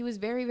 Yeah, like he was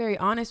very, very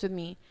honest with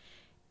me.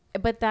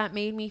 But that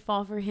made me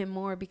fall for him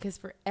more, because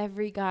for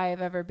every guy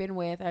I've ever been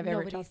with, Nobody's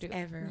ever talked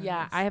to,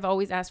 yeah, I have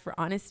always asked for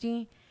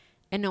honesty,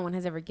 and no one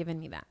has ever given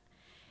me that.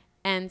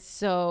 And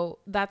so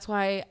that's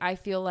why I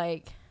feel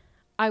like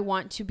I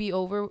want to be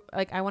over,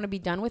 like I want to be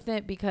done with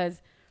it,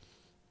 because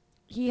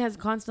he has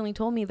constantly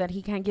told me that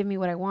he can't give me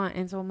what I want.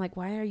 And so I'm like,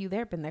 why are you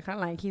there, pendeja?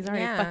 Like, he's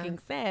already fucking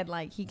said,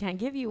 like, he can't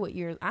give you what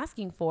you're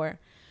asking for.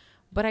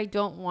 But I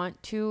don't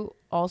want to,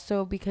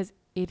 also because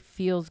it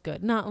feels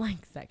good. Not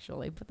like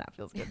sexually, but that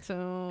feels good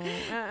too.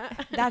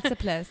 That's a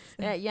plus.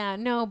 Yeah,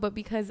 no, but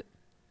because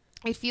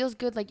it feels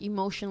good, like,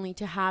 emotionally,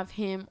 to have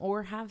him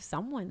or have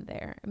someone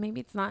there. Maybe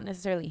it's not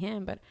necessarily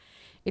him, but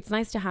it's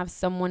nice to have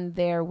someone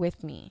there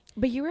with me.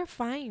 But you were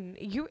fine.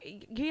 You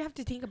have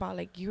to think about,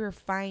 like, you were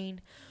fine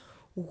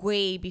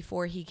way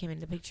before he came in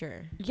the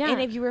picture. Yeah.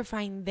 And if you were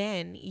fine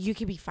then, you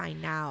could be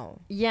fine now.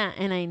 Yeah,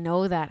 and I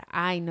know that.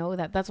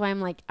 That's why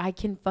I'm like, I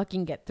can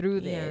fucking get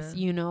through this,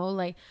 you know?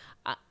 Like,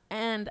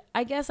 and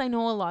I guess I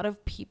know a lot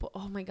of people,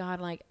 oh my God,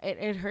 like,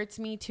 it hurts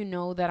me to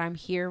know that I'm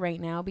here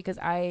right now, because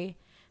I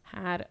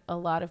had a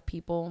lot of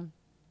people,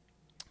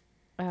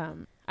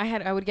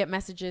 I would get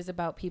messages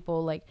about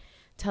people, like,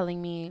 telling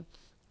me,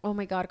 oh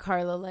my God,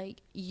 Carla,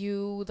 like,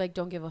 you, like,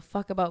 don't give a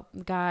fuck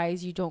about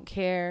guys, you don't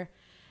care.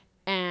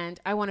 And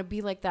I want to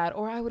be like that.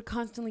 Or I would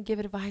constantly give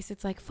advice.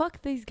 It's like,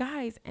 fuck these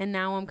guys. And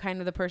now I'm kind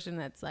of the person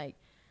that's like,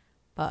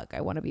 fuck,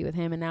 I want to be with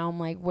him. And now I'm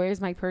like, where's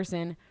my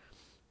person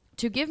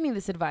to give me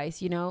this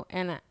advice, you know?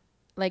 And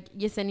like,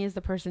 Yesenia is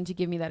the person to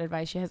give me that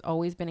advice. She has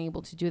always been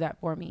able to do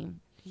that for me.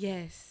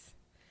 Yes.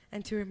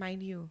 And to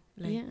remind you,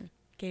 like,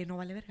 que no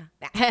vale verga.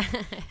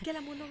 Que el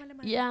amor no vale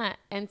verga. Yeah.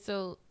 And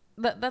so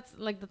that's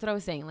what I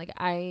was saying. Like,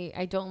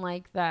 I don't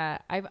like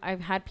that. I've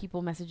had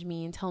people message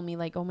me and tell me,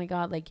 like, oh my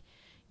God, like,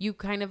 you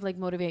kind of like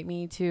motivate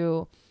me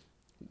to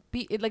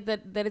be like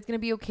that it's going to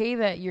be okay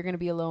that you're going to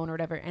be alone or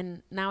whatever.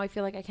 And now I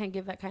feel like I can't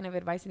give that kind of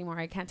advice anymore.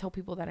 I can't tell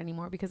people that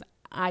anymore, because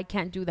I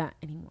can't do that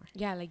anymore.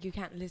 Yeah. Like, you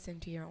can't listen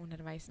to your own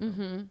advice.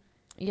 Mm-hmm.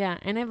 Yeah.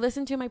 And I've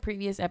listened to my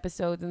previous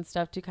episodes and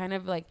stuff to kind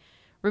of like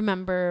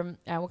remember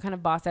what kind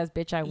of boss ass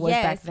bitch I was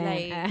back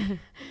then. Like,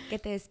 que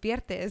te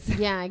despiertes.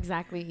 Yeah,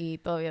 exactly. Y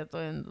todavía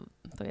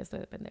estoy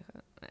de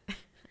pendeja.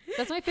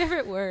 That's my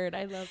favorite word.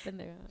 I love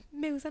pendeja.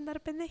 Me gusta andar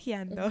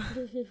pendejeando.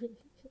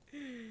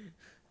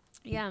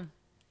 Yeah.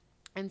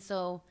 And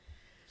so,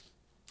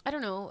 I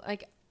don't know,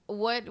 like,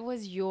 what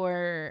was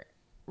your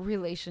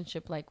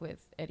relationship like with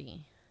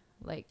Eddie?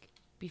 Like,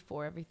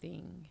 before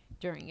everything,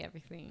 during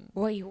everything?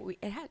 Well,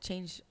 it had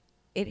changed.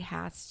 It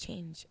has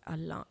changed a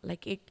lot.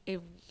 Like, it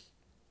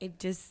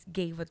just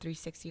gave a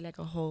 360, like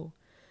a whole.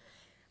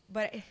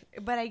 But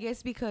I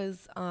guess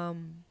because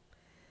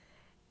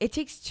it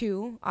takes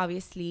two,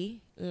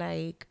 obviously.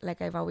 Like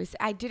I've always,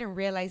 I didn't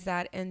realize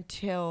that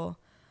until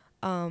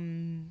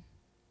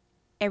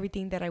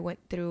everything that I went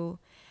through,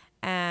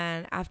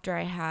 and after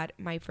I had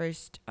my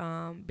first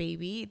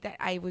baby, that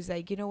I was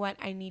like, you know what,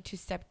 I need to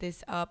step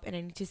this up, and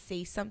I need to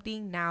say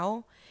something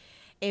now.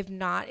 If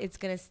not, it's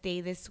gonna stay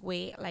this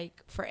way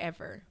like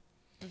forever.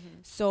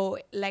 So,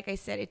 like I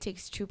said, it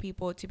takes two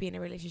people to be in a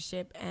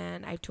relationship.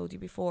 And I've told you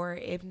before,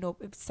 if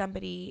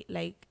somebody,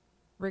 like,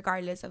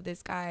 regardless of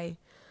this guy,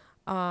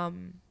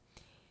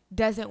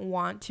 doesn't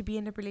want to be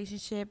in a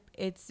relationship,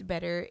 it's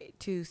better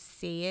to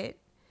say it.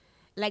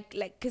 Like,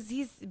 because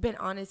he's been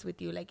honest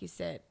with you, like you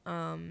said.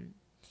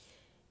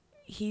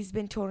 He's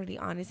been totally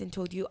honest and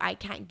told you, I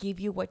can't give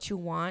you what you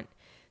want.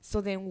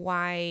 So then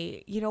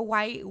why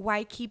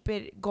keep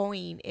it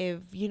going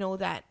if you know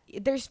that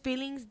there's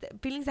feelings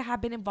that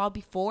have been involved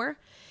before?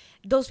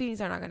 Those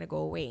feelings are not going to go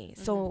away.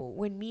 So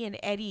when me and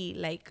Eddie,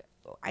 like,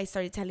 I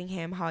started telling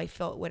him how I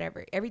felt,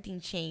 whatever, everything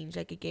changed.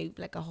 Like, it gave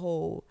like a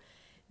whole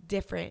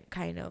different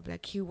kind of,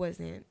 like, he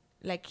wasn't,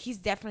 like, he's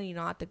definitely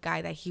not the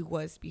guy that he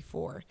was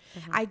before.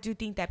 I do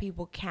think that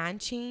people can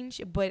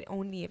change, but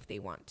only if they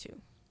want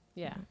to.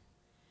 Yeah.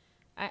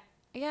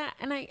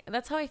 And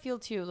that's how I feel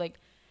too. Like,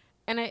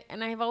 and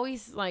I've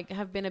always, like,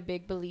 have been a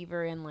big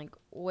believer in, like,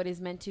 what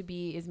is meant to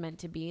be is meant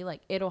to be.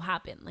 Like, it'll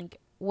happen.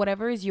 Like,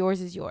 whatever is yours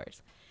is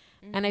yours.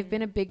 And I've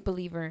been a big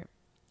believer.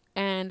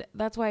 And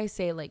that's why I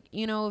say, like,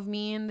 you know, if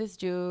me and this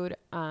dude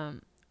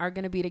are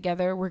going to be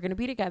together, we're going to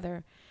be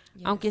together.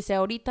 Yes. Aunque sea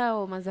ahorita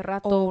o más de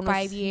rato. O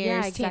 5 years,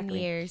 yeah, exactly.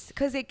 10 years.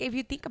 Because, like, if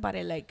you think about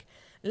it, like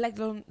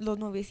los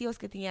novicios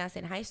que tenías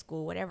in high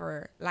school,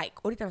 whatever, like,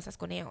 ahorita no estás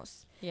con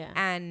ellos. Yeah.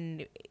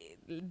 And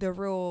the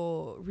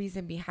real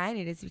reason behind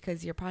it is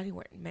because you probably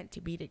weren't meant to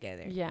be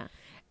together. Yeah.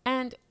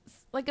 And,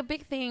 like, a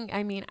big thing,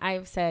 I mean,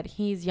 I've said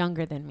he's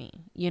younger than me,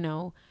 you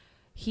know.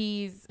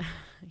 He's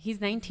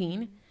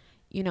 19.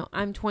 You know,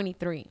 I'm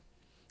 23.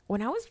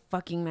 When I was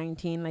fucking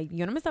 19, like,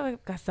 yo no me estaba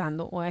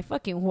casando. Well, I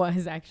fucking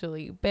was,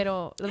 actually.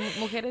 Pero las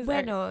mujeres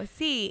bueno,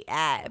 sí,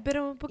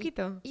 pero un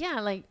poquito. Yeah,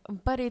 like,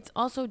 but it's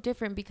also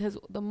different because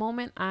the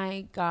moment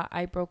I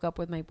broke up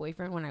with my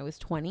boyfriend when I was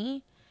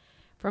 20,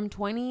 from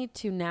 20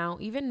 to now,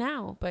 even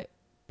now, but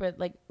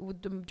like,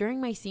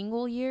 during my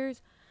single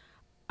years,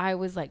 I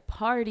was, like,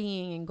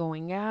 partying and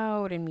going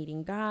out and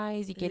meeting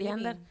guys. Y quería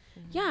andar.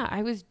 Yeah,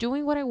 I was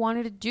doing what I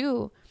wanted to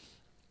do.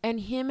 And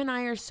him and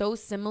I are so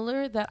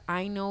similar that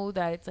I know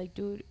that it's like,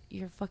 dude,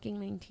 you're fucking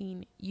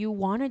 19. You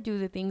want to do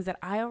the things that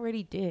I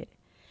already did.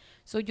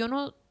 So yo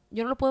no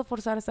lo puedo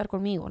forzar a estar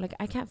conmigo. Like,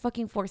 I can't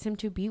fucking force him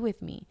to be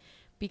with me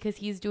because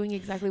he's doing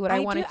exactly what I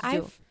wanted to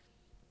do.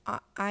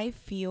 I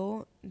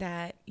feel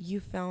that you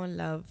fell in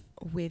love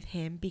with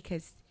him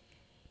because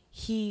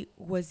he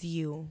was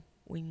you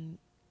when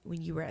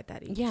you were at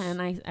that age. Yeah,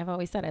 and I've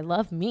always said I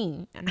love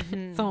me.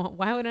 So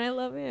why wouldn't I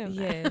love him?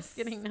 Yes. Just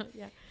kidding. No,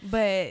 yeah.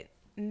 But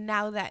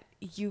now that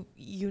you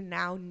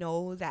now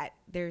know that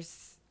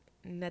there's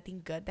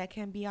nothing good that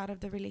can be out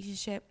of the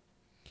relationship,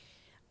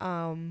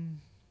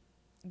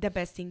 the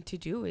best thing to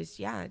do is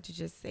to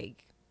just,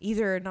 like,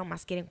 either no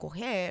más quieren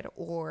coger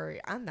or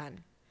andan,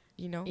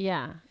 you know.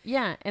 Yeah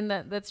And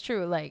that's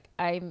true. Like,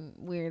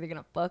 we're either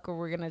gonna fuck or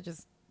we're gonna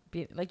just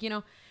be, like, you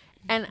know.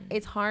 And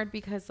it's hard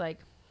because I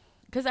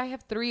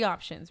have 3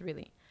 options,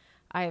 really.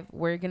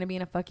 We're gonna be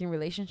in a fucking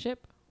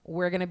relationship.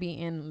 We're gonna be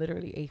in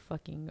literally a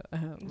fucking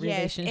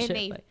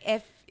relationship.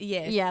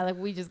 Yes. Yeah, like,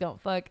 we just gonna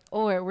fuck,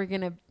 or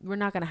we're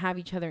not gonna have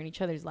each other in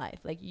each other's life.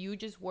 Like, you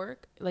just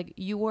work, like,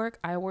 you work,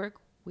 I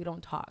work, we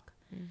don't talk,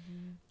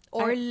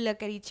 or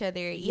look at each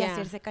other y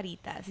hacerse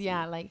caritas.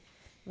 Yeah, like,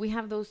 we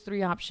have those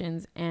 3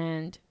 options,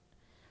 and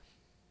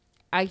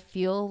I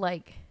feel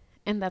like,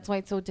 and that's why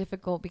it's so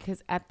difficult,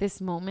 because at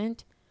this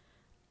moment,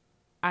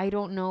 I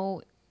don't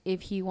know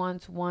if he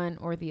wants one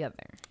or the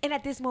other. And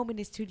at this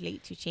moment, it's too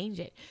late to change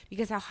it,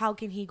 because how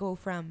can he go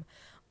from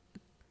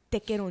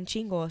te quiero un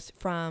chingos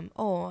from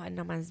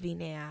nada más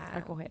vine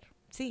a coger?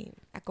 Sí,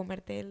 a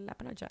comerte la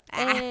panocha.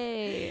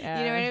 Hey, you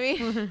know what I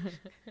mean?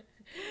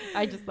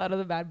 I just thought of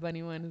the Bad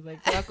Bunny one. It's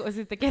like,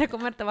 si te quiere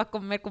comer, te va a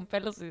comer con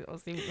pelos o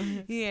sin,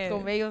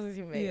 con vellos y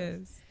sin vellos.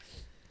 Yes.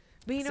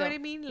 But you know what I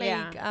mean?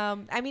 Like,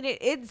 I mean,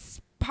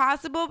 it's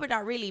possible, but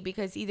not really,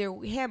 because either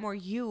him or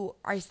you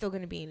are still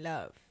going to be in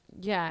love.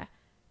 Yeah.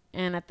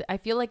 And I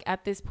feel like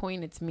at this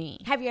point, it's me.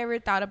 Have you ever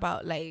thought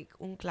about, like,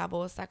 un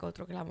clavo saca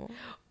otro clavo?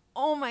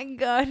 Oh, my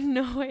God.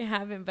 No, I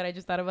haven't. But I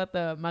just thought about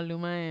the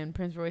Maluma and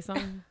Prince Royce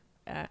song.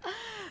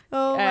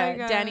 Oh, my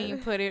God. Danny,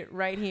 put it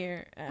right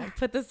here.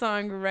 Put the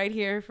song right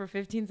here for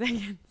 15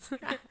 seconds.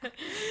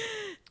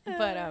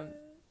 But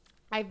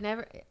I've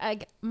never...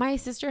 my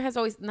sister has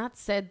always not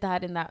said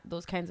that in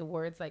those kinds of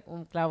words, like,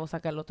 un clavo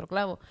saca el otro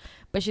clavo.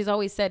 But she's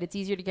always said it's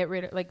easier to get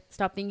rid of... Like,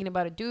 stop thinking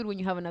about a dude when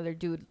you have another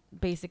dude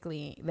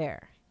basically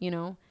there, you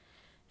know?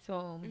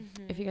 So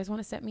if you guys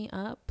want to set me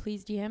up,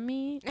 please DM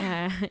me.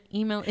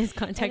 Email is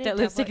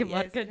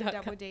contact@lipstickandvodka.com.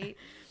 Double date.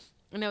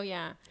 No,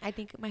 yeah. I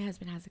think my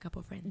husband has a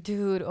couple friends.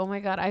 Dude, oh my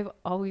God. I've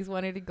always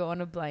wanted to go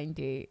on a blind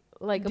date.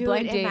 Like, a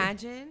blind date.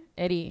 Imagine.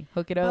 Eddie,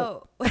 hook it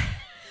up. Oh.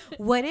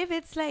 What if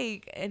it's,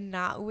 like,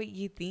 not what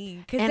you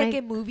think? Because, like,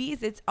 in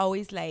movies, it's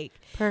always, like...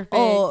 Perfect.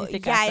 Oh,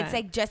 yeah, it's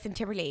like Justin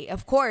Timberlake.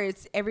 Of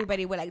course,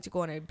 everybody would like to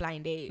go on a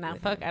blind date. Nah,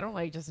 fuck. I don't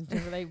like Justin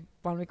Timberlake.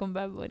 Ponme con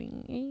Bad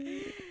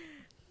Bunny.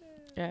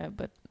 Yeah,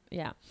 but,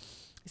 yeah.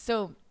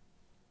 So,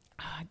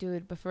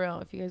 dude, but for real,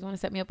 if you guys want to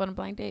set me up on a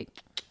blind date...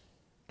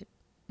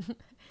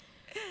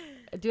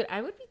 Dude,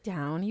 I would be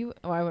down. You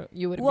would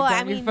be Well, down.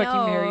 I mean, You're fucking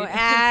no,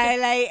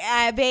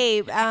 married.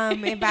 babe.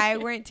 If I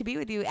weren't to be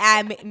with you,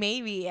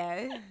 maybe.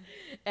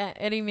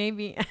 Eddie,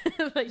 maybe.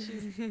 Like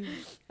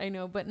I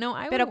know, but no,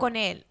 I Pero would. con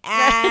él.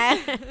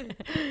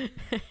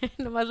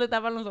 Nomás le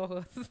tapan los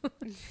ojos.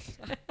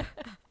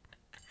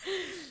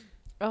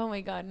 Oh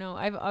my god, no.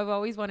 I've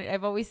always wanted.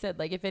 I've always said,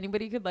 like, if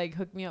anybody could like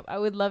hook me up, I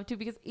would love to,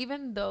 because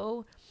even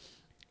though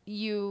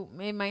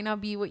it might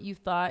not be what you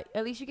thought,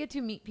 at least you get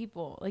to meet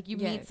people. Like, you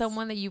meet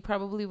someone that you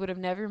probably would have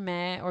never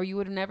met, or you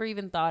would have never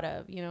even thought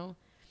of, you know.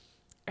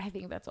 I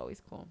think that's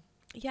always cool.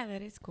 Yeah,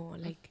 that is cool.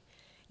 Like,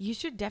 you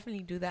should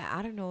definitely do that.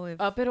 I don't know if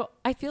Pero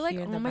I feel like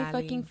here in all the my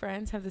valley. fucking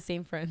friends have the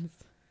same friends.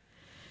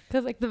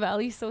 Because, like, the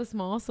valley's so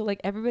small, so,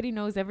 like, everybody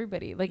knows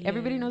everybody. Like,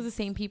 everybody knows the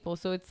same people.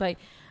 So it's like,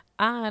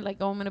 like,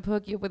 oh, I'm going to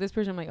hook you up with this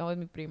person. I'm like, oh, es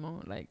mi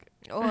primo. Like,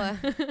 oh,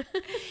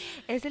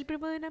 es el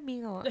primo de un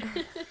amigo.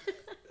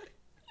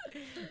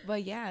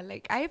 But yeah,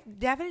 like, I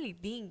definitely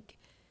think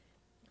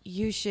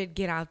you should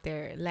get out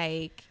there.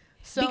 Like,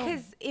 so,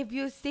 because if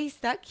you stay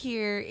stuck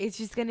here, it's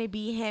just going to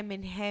be him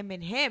and him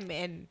and him.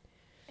 And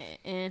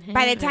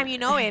by the time you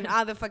know it,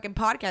 all the fucking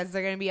podcasts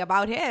are going to be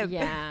about him.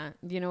 Yeah.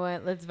 You know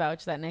what? Let's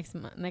vouch that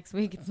next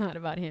week it's not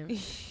about him.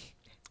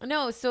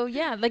 No, so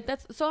yeah, like,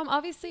 so I'm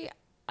obviously,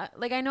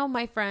 like, I know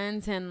my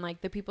friends and,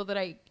 like, the people that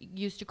I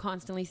used to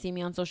constantly see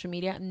me on social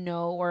media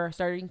know, or are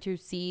starting to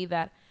see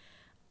that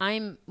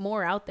I'm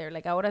more out there.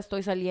 Like, ahora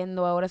estoy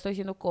saliendo, ahora estoy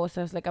haciendo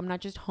cosas. Like, I'm not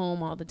just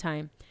home all the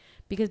time.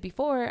 Because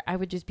before, I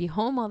would just be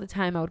home all the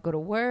time. I would go to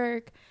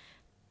work.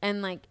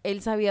 And, like,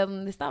 él sabía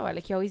dónde estaba.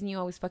 Like, he always knew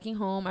I was fucking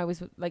home. I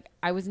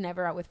was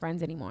never out with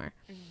friends anymore.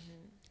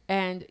 Mm-hmm.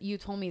 And you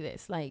told me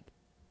this. Like,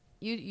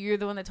 you're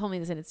the one that told me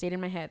this, and it stayed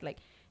in my head. Like,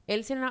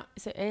 él se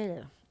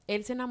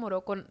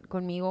enamoró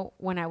conmigo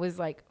when I was,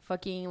 like,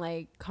 fucking,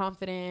 like,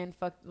 confident.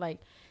 Like,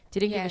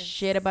 didn't give a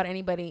shit about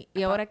anybody.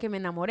 Y ahora que me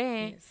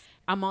enamoré,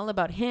 I'm all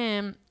about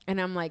him. And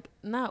I'm, like,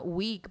 not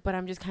weak, but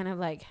I'm just kind of,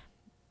 like,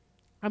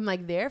 I'm,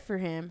 like, there for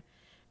him.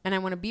 And I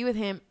want to be with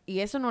him. Y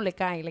eso no le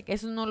cae. Like,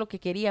 eso no lo que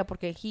quería.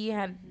 Porque he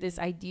had this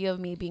idea of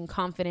me being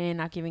confident,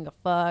 not giving a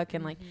fuck.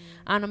 And, like,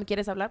 no me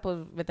quieres hablar, pues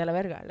vete a la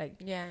verga. Like,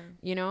 yeah.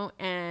 You know?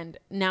 And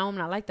now I'm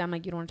not like that. I'm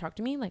like, you don't want to talk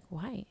to me? Like,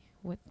 why?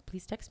 What?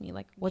 Please text me.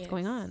 Like, what's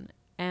going on?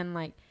 And,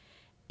 like,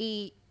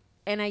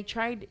 and I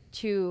tried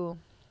to...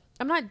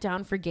 I'm not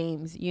down for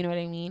games. You know what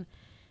I mean?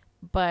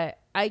 But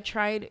I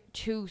tried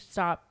to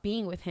stop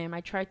being with him.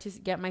 I tried to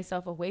get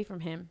myself away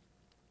from him.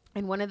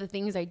 And one of the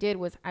things I did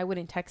was I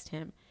wouldn't text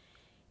him.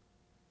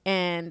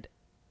 And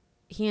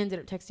he ended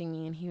up texting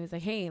me, and he was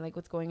like, hey, like,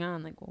 what's going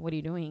on? Like, what are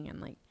you doing?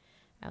 And, like,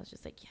 I was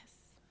just like, yes,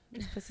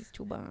 this pussy's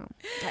too bomb.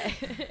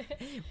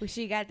 Well,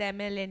 she got that $1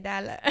 million.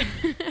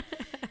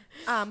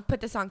 Put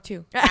the song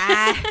too.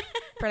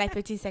 For like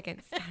 15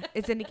 seconds.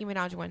 It's a Nicki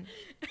Minaj one.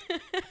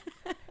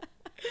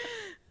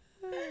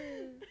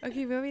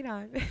 Okay, moving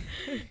on.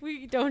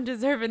 We don't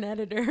deserve an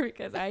editor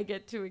because I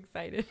get too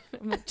excited.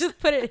 I'm like, just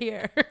put it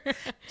here.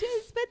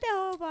 Just put the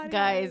whole body.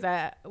 Guys,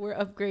 we're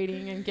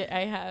upgrading, and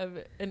I have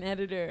an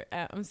editor.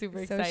 I'm super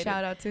excited. So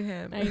shout out to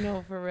him. I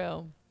know, for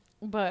real.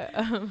 But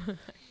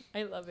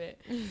I love it.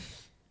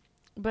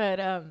 But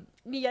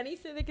ya ni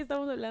sé de qué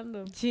estamos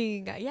hablando.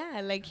 Chinga.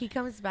 Yeah, like, he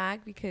comes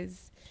back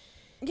because...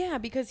 Yeah,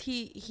 because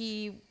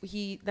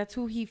he that's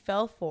who he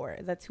fell for.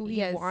 That's who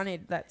he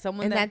wanted. That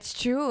someone. And that's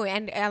true.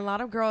 And a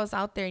lot of girls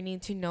out there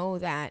need to know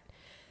that,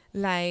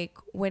 like,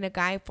 when a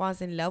guy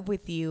falls in love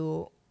with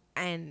you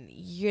and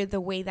you're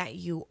the way that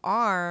you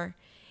are,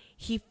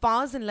 he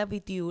falls in love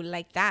with you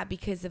like that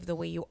because of the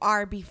way you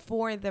are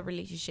before the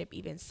relationship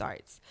even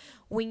starts.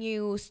 When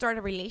you start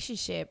a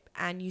relationship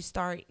and you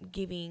start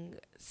giving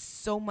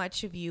so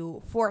much of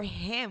you for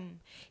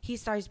him, he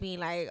starts being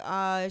like,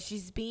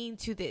 she's being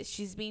to this,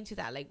 she's being to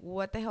that. Like,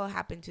 what the hell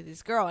happened to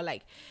this girl?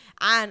 Like,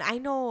 and I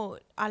know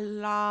a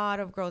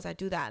lot of girls that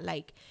do that.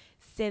 Like,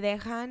 se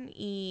dejan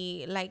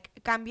y, like,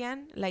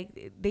 cambian.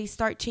 Like, they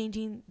start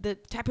changing the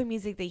type of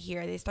music they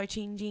hear. They start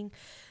changing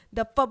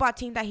the football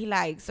team that he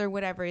likes or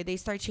whatever. They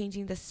start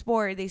changing the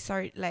sport. They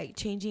start, like,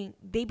 changing.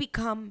 They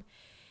become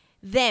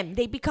them.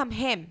 They become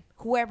him.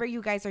 Whoever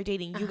you guys are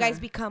dating, you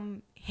guys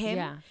become him.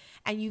 Yeah.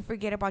 And you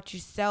forget about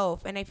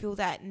yourself. And I feel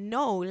that,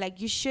 no,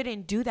 like, you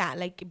shouldn't do that.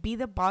 Like, be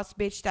the boss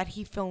bitch that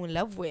he fell in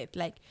love with.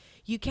 Like,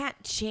 you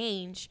can't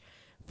change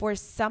for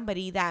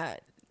somebody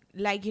that,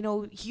 like, you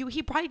know,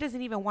 he probably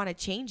doesn't even want to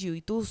change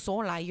you. Tú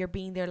sola, you're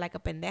being there like a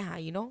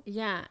pendeja, you know?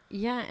 Yeah.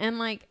 Yeah. And,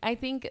 like, I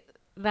think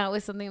that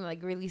was something that,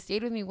 like, really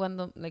stayed with me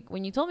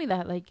when you told me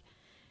that, like,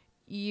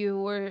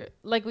 you were,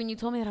 like, when you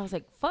told me that, I was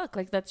like, fuck,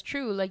 like, that's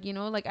true. Like, you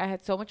know, like, I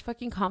had so much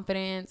fucking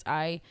confidence.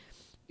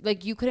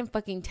 Like, you couldn't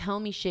fucking tell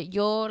me shit.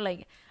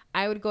 Like,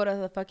 I would go to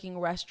the fucking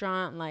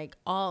restaurant, like,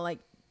 all, like,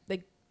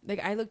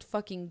 I looked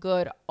fucking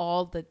good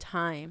all the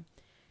time.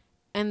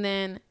 And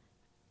then,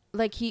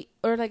 like,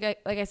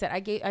 I said,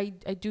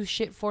 I do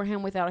shit for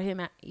him without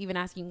him even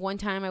asking. One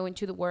time I went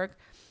to the work,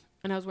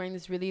 and I was wearing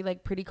this really,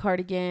 like, pretty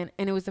cardigan.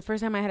 And it was the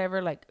first time I had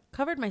ever, like,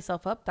 covered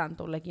myself up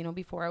tanto. Like, you know,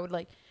 before I would,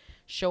 like,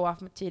 show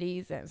off my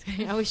titties.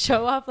 I would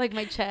show off like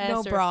my chest.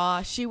 No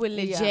bra. She would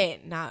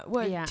legit not.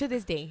 Well, Yeah. to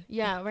this day.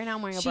 Yeah, right now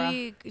I'm wearing a bra.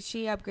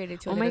 She upgraded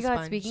to a Oh my little god!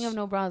 sponge. Speaking of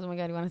no bras, oh my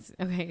god, you want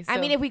to? Okay, so, I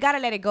mean, if we gotta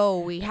let it go,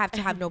 we have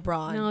to have no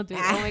bra on. no, dude.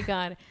 Oh my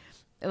god!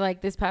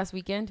 Like this past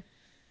weekend,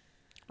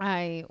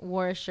 I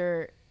wore a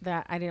shirt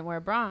that I didn't wear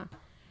a bra.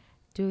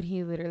 Dude,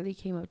 he literally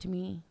came up to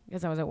me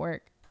because I was at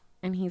work,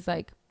 and he's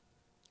like,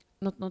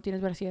 "No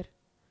tienes brasier."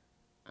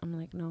 I'm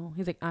like, "No."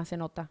 He's like, "Ah, se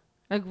nota."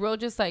 Like real,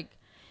 just like,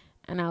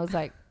 and I was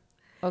like,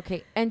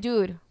 "Okay." And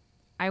dude,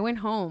 I went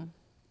home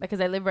because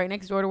I live right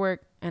next door to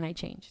work, and I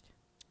changed.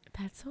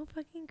 That's so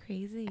fucking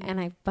crazy. And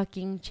I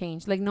fucking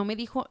changed. Like no me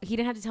dijo. He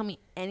didn't have to tell me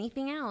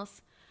anything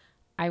else.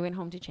 I went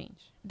home to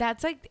change.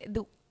 That's like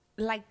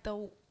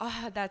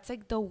that's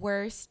like the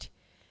worst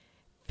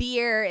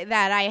fear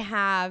that I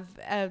have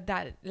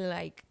that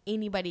like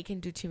anybody can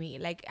do to me.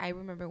 Like I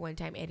remember one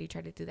time Eddie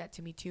tried to do that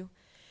to me too.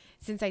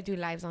 Since I do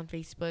lives on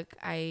Facebook,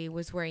 I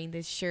was wearing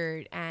this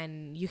shirt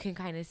and you can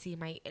kind of see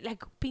my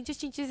like pinches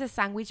chinches de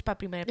sandwich pa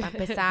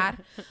empezar.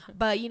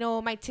 But you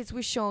know, my tits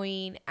were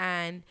showing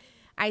and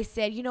I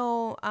said, you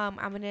know, I'm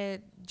gonna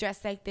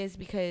dress like this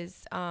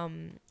because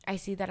I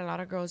see that a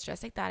lot of girls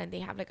dress like that and they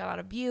have like a lot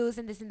of views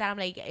and this and that. I'm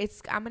like,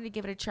 I'm gonna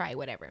give it a try,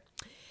 whatever.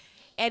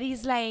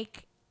 Eddie's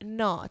like,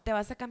 no, te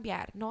vas a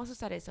cambiar. No vas a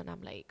usar eso. And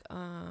I'm like,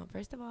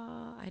 first of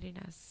all, I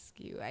didn't ask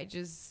you. I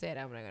just said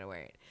I'm not gonna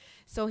wear it.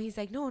 So he's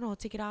like, no,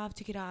 take it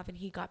off. And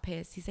he got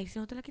pissed. He's like, si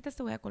no te la quitas,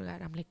 te voy a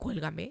colgar. I'm like,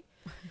 cuélgame.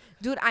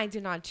 Dude, I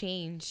did not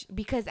change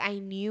because I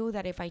knew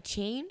that if I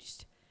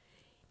changed,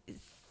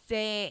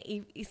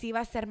 se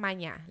iba a ser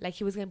maña. Like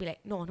he was gonna be like,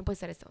 no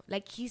puedes hacer esto.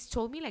 Like he's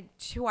told me like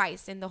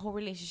twice in the whole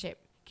relationship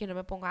que no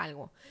me ponga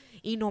algo.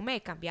 Y no me he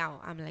cambiado.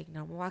 I'm like,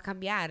 no me voy a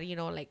cambiar. You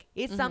know, like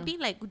it's something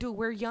like, dude,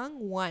 we're young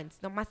once.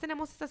 Nomás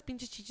tenemos estas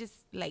pinches chiches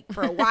like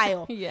for a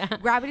while. Yeah.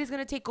 Gravity's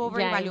gonna take over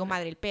Yeah, y valió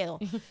madre el pedo.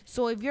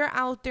 So if you're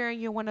out there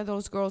and you're one of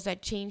those girls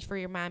that change for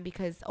your man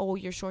because, oh,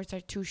 your shorts are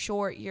too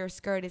short, your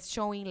skirt is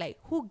showing, like,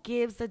 who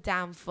gives a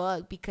damn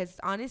fuck? Because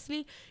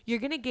honestly, you're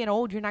gonna get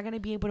old. You're not gonna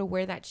be able to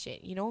wear that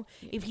shit, you know?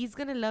 Yeah. If he's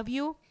gonna love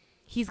you,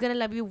 he's gonna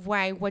love you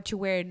by what you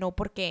wear, no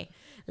porque.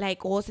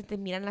 Like, oh, se te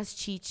miran las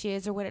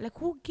chiches or whatever. Like,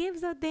 who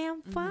gives a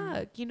damn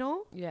fuck, you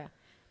know? Yeah.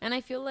 And I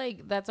feel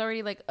like that's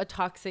already like a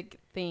toxic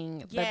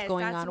thing that's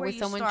going on with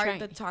someone trying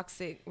the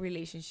toxic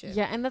relationship.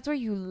 Yeah, and that's where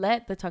you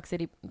let the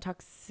toxicity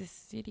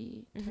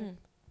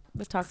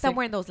the toxic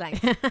somewhere in those lines.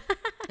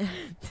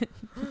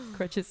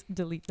 Crutches,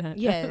 delete that.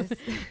 Yes.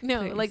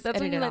 No, Please, like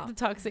that's when you let out. the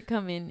toxic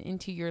come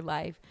into your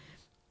life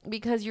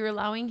because you're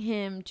allowing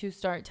him to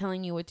start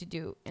telling you what to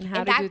do and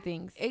how to do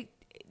things.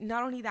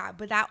 Not only that,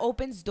 but that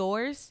opens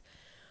doors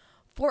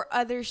for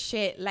other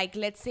shit. Like,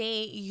 let's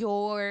say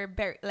you're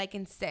like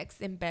in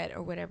sex in bed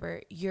or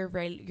whatever, you're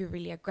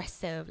really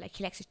aggressive. Like,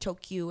 he likes to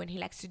choke you and he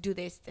likes to do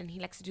this and he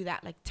likes to do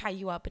that, like tie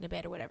you up in a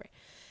bed or whatever.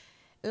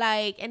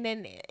 Like, and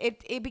then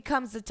it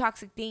becomes a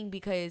toxic thing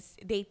because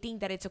they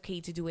think that it's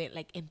okay to do it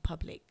like in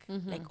public.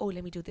 Like, oh,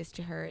 let me do this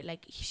to her.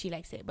 Like, she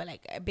likes it, but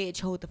like,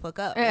 bitch, hold the fuck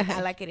up. Like,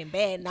 I like it in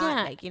bed,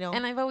 not like, you know.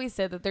 And I've always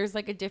said that there's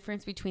like a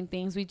difference between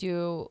things we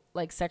do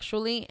like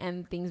sexually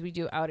and things we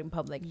do out in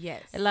public.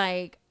 Yes.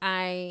 Like,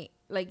 me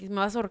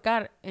vas a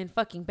ahorcar in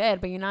fucking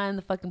bed, but you're not in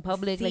the fucking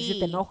public. Sí. Like, si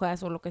te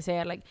enojas or lo que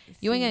sea. Like,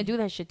 you ain't gonna do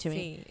that shit to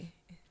me.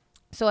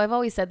 So I've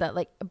always said that,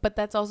 like, but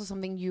that's also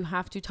something you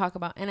have to talk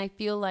about. And I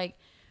feel like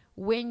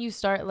when you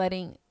start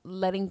letting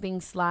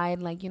things slide,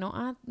 like, you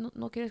know,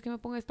 no quieres que me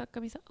ponga esta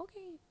camisa,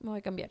 okay, me voy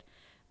a cambiar.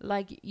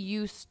 Like,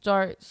 you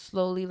start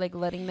slowly like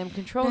letting them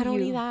control you. Not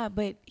only that,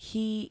 but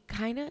he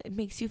kind of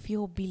makes you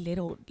feel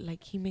belittled.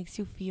 Like, he makes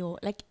you feel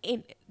like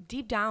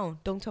deep down,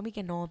 don't tell me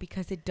que no,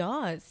 because it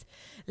does.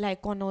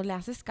 Like, cuando le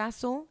haces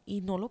caso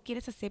y no lo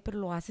quieres hacer, pero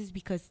lo haces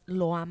because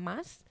lo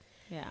amas.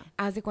 Yeah.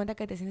 Haz de cuenta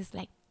que te sientes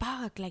like,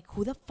 fuck, like,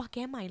 who the fuck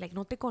am I? Like,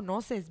 no te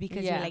conoces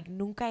because you're like,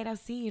 nunca era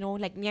así, you know?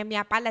 Like, ni a mi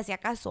papá le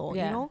hacía caso,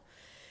 you know?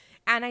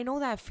 And I know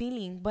that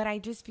feeling, but I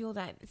just feel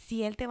that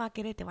si él te va a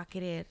querer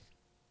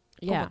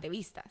como te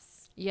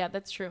vistas. Yeah,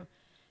 that's true.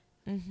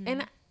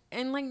 And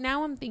like,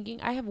 now I'm thinking,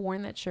 I have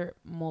worn that shirt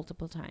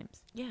multiple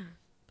times. Yeah.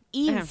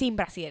 Y sin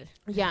brasier.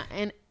 Yeah,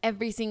 and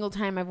every single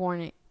time I've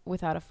worn it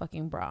without a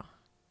fucking bra.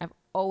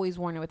 Always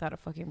worn it without a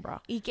fucking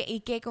bra. ¿Y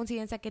qué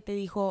coincidencia que te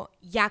dijo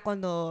ya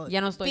cuando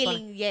ya no estoy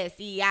feeling, yes,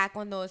 y ya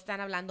cuando están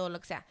hablando lo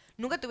que sea?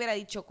 Nunca te hubiera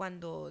dicho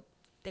cuando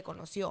te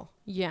conoció.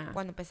 Yeah.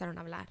 Cuando empezaron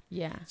a hablar.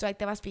 Yeah. So ahí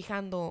te vas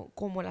fijando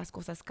cómo las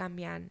cosas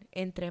cambian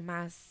entre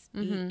más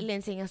y le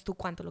enseñas tú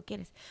cuánto lo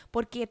quieres.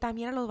 Porque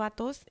también a los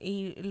vatos,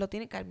 y lo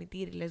tienen que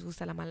admitir, les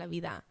gusta la mala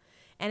vida.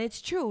 And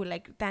it's true,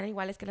 like, tan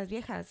iguales que las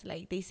viejas.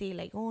 Like, they say,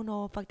 like, oh,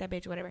 no, fuck that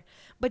bitch, whatever.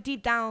 But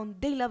deep down,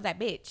 they love that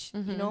bitch,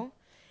 you know?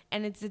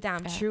 And it's the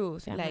damn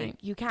truth. Like, right.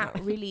 You can't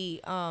really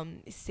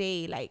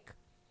say, like,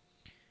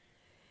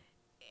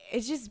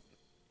 it's just,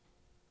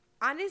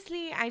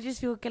 honestly, I just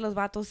feel que los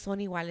vatos son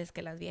iguales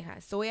que las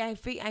viejas. So I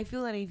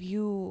feel that if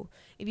you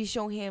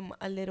show him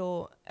a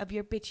little of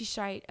your bitchy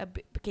side,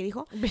 ¿qué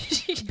dijo?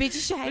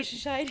 Bitchy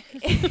side.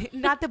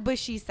 Not the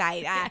bushy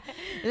side.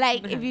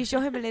 Like, if you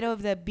show him a little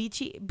of the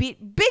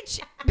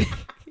bitch.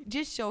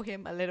 just show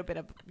him a little bit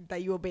of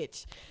that you a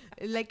bitch.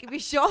 Like if you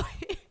show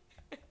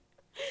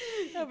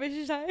A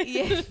bitch side.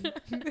 yes.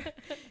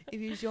 If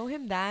you show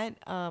him that,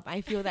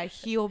 I feel that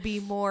he'll be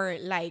more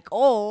like,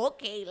 oh,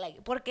 okay,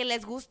 like, porque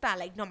les gusta,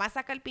 like, nomás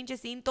saca el pinche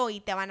cinto y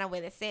te van a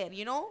obedecer,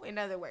 you know? In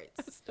other words.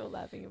 I'm still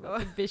laughing about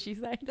the bitchy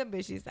side. The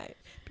bitchy side.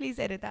 Please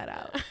edit that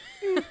out.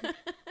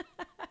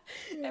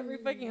 Every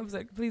fucking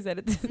episode. Please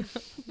edit this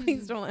out.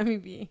 Please don't let me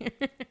be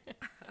here.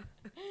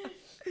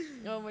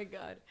 Oh my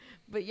God.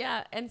 But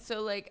yeah, and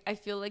so like I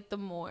feel like the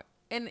more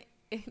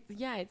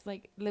yeah, it's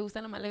like le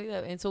gusta la mala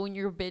vida, and so when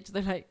you're a bitch,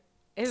 they're like,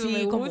 eso Sí,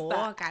 me como,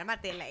 gusta. oh,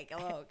 cálmate, like,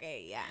 oh,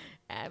 okay,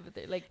 yeah. But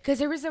they're like, Because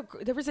there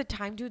was a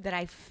time, dude, that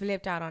I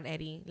flipped out on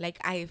Eddie. Like,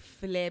 I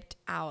flipped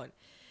out.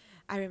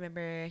 I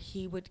remember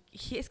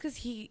it's because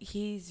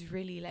he's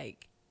really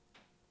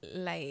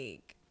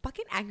like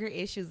fucking anger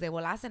issues. De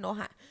volada se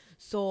enoja.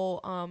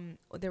 So,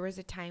 there was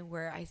a time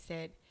where I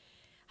said,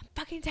 I'm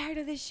fucking tired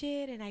of this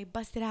shit. And I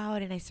busted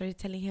out and I started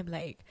telling him,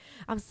 like,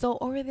 I'm so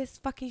over this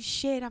fucking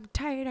shit. I'm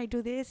tired. I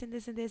do this and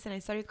this and this. And I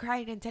started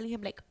crying and telling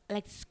him, like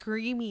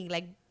screaming,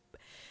 like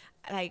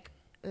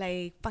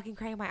fucking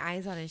crying my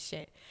eyes out and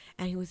shit.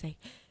 And he was like,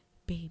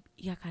 babe,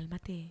 ya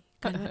cálmate,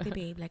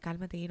 babe, like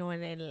cálmate, you know.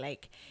 And then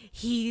like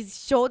he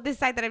showed this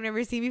side that I've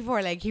never seen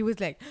before. Like he was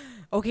like,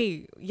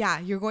 okay,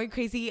 yeah, you're going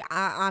crazy.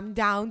 I'm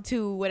down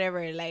to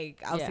whatever.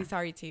 Like I'll say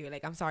sorry to you.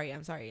 Like I'm sorry.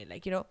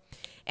 Like, you know.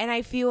 And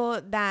I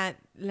feel that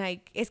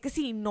like es que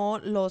si no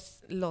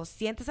los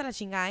sientes a la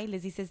chingada y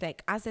les dices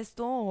like haz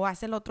esto o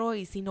haz el otro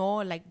y si no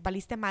like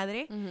valiste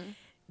madre,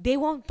 they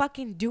won't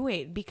fucking do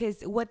it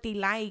because what they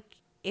like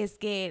is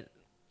que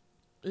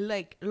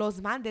like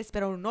los mandes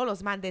pero no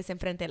los mandes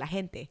enfrente de la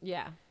gente.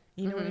 yeah,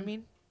 You know what I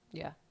mean?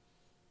 Yeah.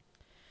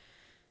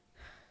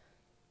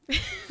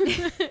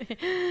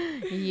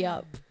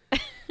 Yup.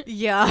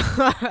 Yeah.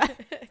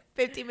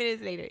 15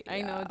 minutes later.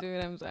 I know,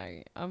 dude. I'm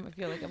sorry. I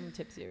feel like I'm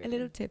tipsy. A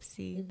little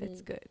tipsy.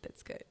 That's good.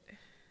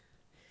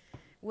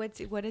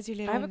 What is your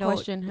little I have a note?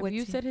 question. Have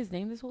you said his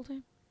name this whole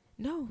time?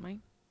 No.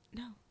 Mine?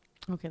 No.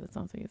 Okay, that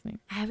sounds like his name.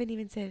 I haven't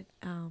even said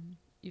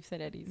You've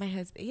said Eddie's. my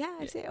husband. Yeah,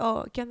 I said,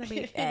 oh, ¿qué onda,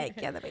 babe?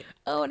 ¿Qué onda, babe?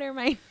 Oh, never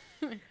mind.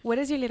 What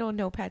does your little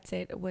notepad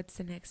say? What's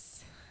the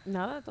next?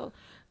 No, that's all.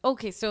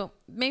 Okay, so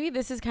maybe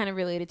this is kind of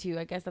related to you.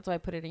 I guess that's why I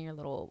put it in your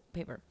little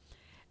paper.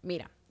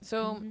 Mira.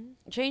 So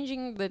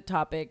changing the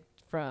topic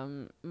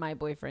from my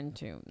boyfriend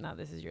to now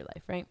this is your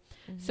life, right?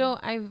 So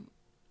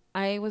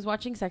I was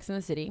watching Sex and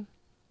the City,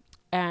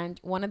 and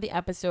one of the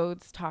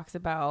episodes talks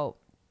about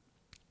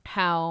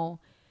how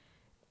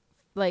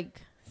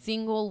like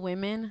single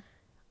women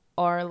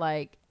are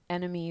like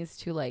enemies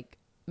to like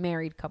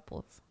married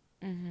couples.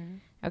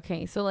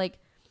 Okay, so like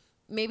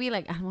maybe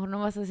like a lo mejor no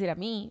vas a decir a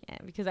mí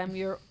because I'm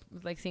your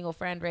like single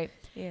friend, right?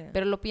 Yeah.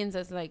 Pero lo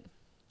piensas like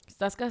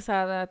estás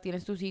casada,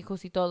 tienes tus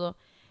hijos y todo,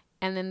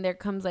 and then there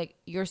comes like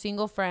your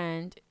single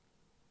friend,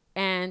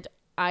 and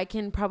I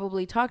can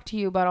probably talk to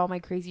you about all my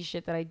crazy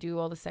shit that I do,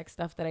 all the sex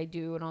stuff that I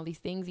do, and all these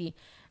things. Y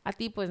a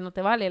ti pues no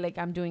te vale, like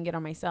I'm doing it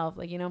on myself,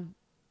 like, you know.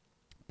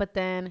 But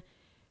then,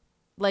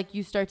 like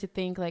you start to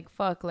think like,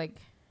 fuck, like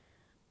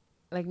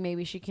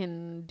maybe she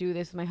can do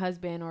this with my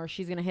husband, or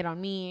she's gonna hit on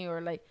me, or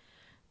like,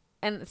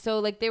 and so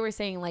like they were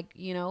saying like,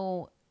 you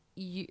know,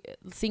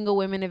 single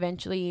women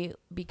eventually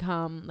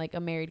become like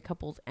a married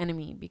couple's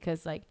enemy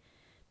because like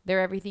they're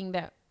everything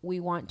that we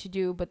want to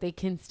do, but they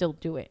can still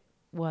do it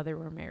whether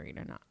we're married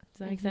or not. Does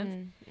that make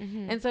sense?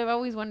 And so I've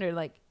always wondered,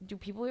 like, do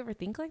people ever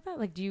think like that?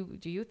 Like, do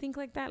you think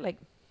like that? Like,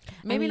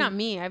 maybe not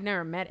me. I've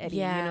never met Eddie,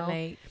 you know?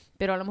 Like,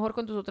 pero a lo mejor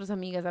con tus otras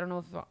amigas, I don't know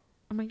if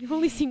I'm like your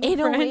only single in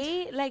friend. a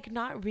way, like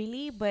not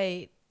really,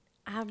 but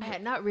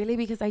not really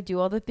because I do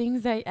all the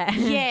things I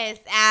yes,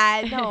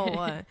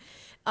 no.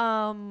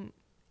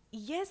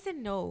 Yes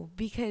and no,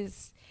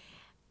 because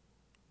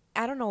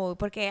I don't know,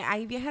 porque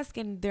hay viejas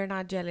que they're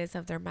not jealous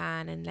of their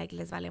man and like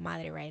les vale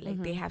madre, right?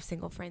 Like they have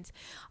single friends.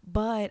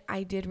 But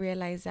I did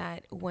realize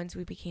that once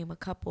we became a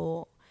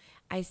couple,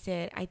 I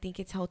said, I think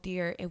it's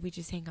healthier if we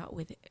just hang out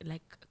with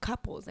like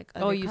couples, like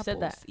other couples. Said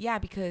that. Yeah,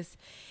 because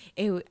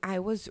I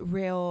was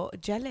real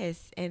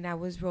jealous, and I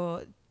was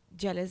real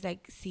jealous,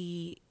 like,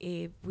 see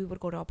if we would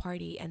go to a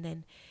party and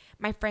then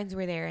my friends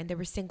were there and they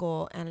were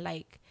single, and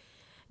like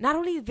not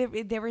only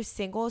they were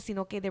single,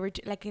 sino que they were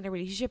like in a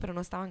relationship pero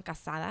no estaban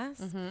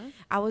casadas.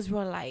 I was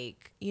real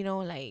like, you know,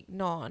 like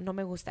no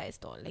me gusta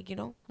esto, like, you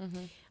know.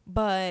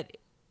 But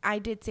I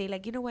did say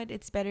like, you know what,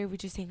 it's better if we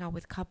just hang out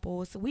with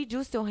couples. We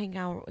do still hang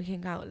out,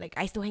 like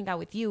I still hang out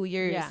with you,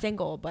 you're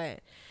single,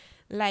 but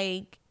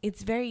like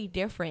it's very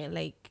different.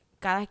 Like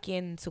cada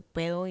quien su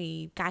pedo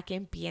y cada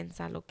quien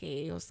piensa lo que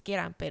ellos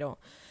quieran, pero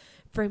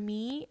for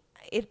me,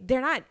 they're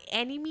not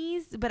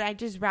enemies, but I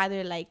just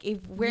rather like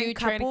if we're in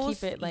couples,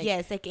 to keep it like,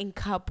 yes, like in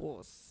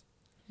couples.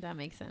 That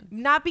makes sense.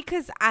 Not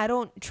because I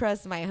don't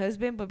trust my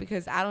husband, but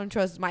because I don't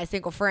trust my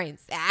single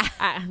friends.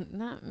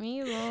 Not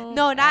me though.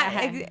 No, not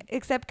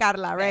except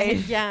Carla, right?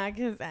 Yeah,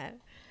 because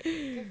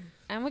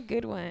I'm a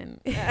good one.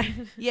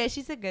 Yeah,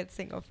 she's a good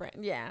single friend.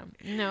 Yeah.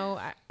 No,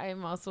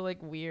 I'm also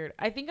like weird.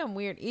 I think I'm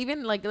weird.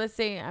 Even like, let's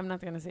say, I'm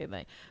not going to say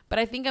that, but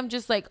I think I'm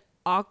just like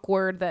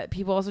awkward that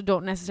people also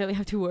don't necessarily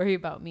have to worry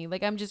about me.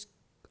 Like, I'm just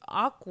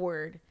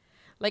awkward.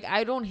 Like,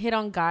 I don't hit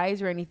on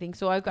guys or anything.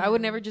 So I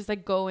would never just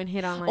like go and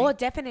hit on like. Oh,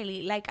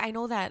 definitely. Like, I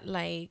know that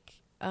like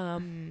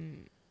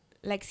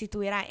si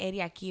tuviera Eddie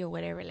aquí or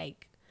whatever,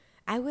 like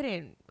I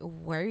wouldn't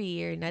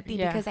worry or nothing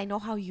because I know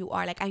how you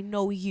are. Like, I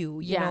know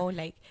you know,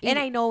 like, and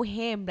I know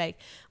him, like,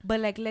 but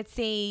like, let's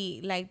say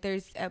like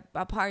there's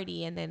a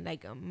party and then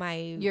like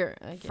my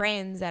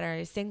friends that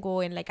are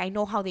single and like I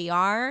know how they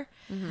are,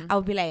 I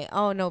would be like,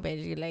 oh no,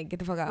 bitch, like get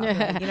the fuck out,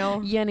 like, you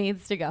know, yeah,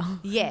 needs to go.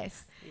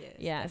 Yes.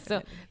 Yeah,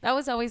 definitely. So that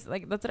was always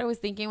like, that's what I was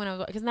thinking when I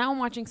was, because now I'm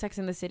watching Sex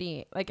in the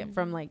City like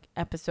from like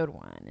episode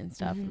 1 and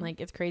stuff, and like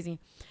it's crazy.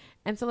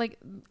 And so like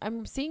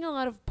I'm seeing a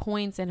lot of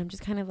points and I'm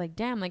just kind of like,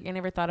 damn, like I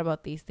never thought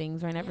about these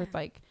things, or I never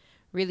like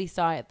really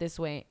saw it this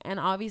way. And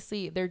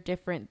obviously they're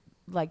different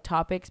like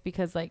topics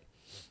because like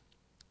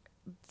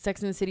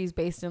Sex in the City is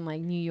based in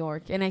like New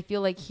York, and I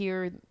feel like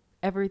here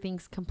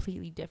everything's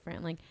completely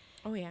different. Like,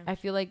 oh yeah, I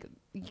feel like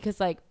because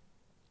like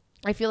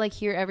I feel like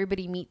here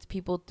everybody meets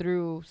people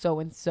through so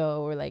and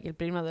so, or like el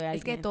primo de alguien.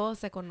 Es que todos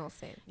se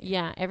conocen.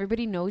 Yeah,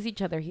 everybody knows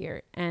each other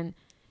here, and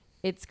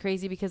it's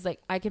crazy because like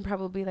I can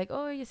probably like,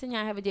 oh, Yesenia,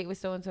 I have a date with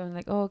so and so, and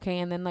like, oh, okay,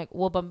 and then like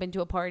we'll bump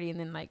into a party, and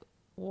then like,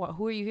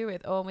 who are you here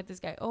with? Oh, I'm with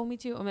this guy. Oh, me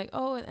too. I'm like,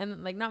 oh,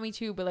 and like not me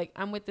too, but like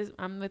I'm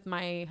with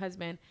my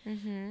husband,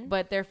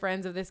 but they're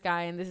friends of this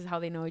guy, and this is how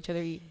they know each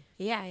other.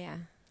 Yeah.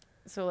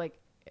 So like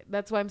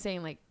that's why I'm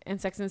saying like in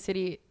Sex and the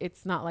City,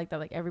 it's not like that.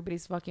 Like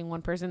everybody's fucking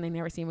one person, they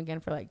never see him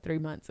again for like 3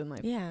 months, and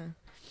like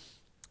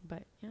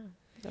but yeah.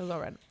 That was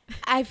all right.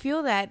 I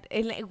feel that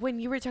like, when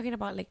you were talking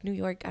about like New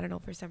York, I don't know,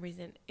 for some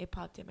reason it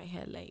popped in my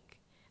head. Like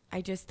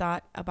I just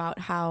thought about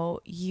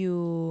how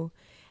you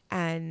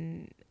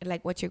and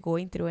like what you're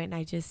going through, and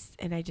I just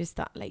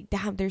thought like,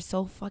 damn, there's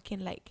so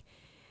fucking like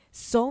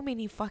so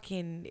many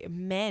fucking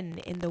men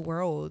in the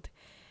world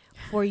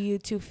for you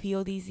to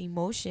feel these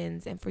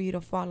emotions and for you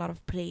to fall out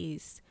of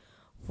place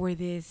for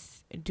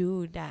this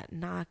dude that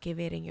not give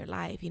it in your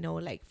life, you know,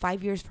 like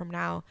 5 years from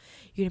now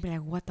you're gonna be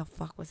like, what the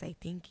fuck was I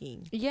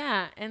thinking?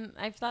 Yeah, and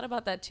I've thought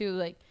about that too.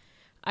 Like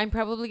I'm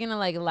probably gonna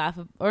like laugh,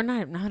 or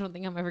not. I don't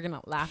think I'm ever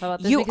gonna laugh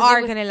about this. You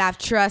are gonna laugh,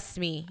 trust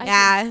me.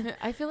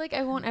 I feel like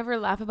I won't ever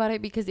laugh about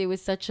it because it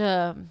was such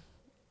a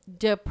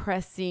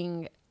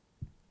depressing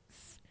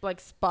like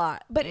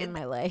spot in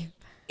my life.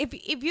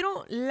 If you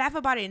don't laugh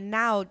about it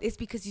now, it's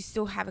because you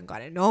still haven't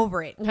gotten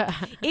over it.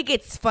 It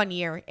gets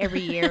funnier every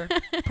year.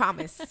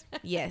 Promise.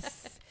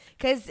 Yes.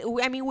 Because,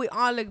 I mean, we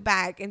all look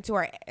back into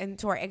our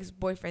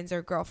ex-boyfriends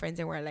or girlfriends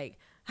and we're like,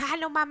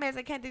 no mames,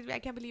 I can't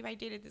believe I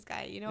dated this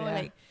guy. You know,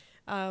 like,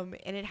 and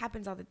it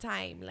happens all the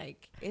time.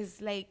 Like,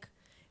 it's like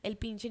el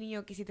pinche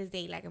niño que hiciste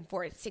date like in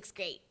 4th, 6th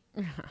grade.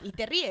 Y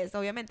te ríes,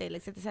 obviamente,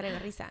 like se te sale la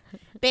risa.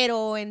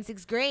 Pero in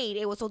 6th grade,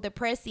 it was so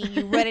depressing.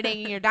 You read it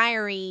in your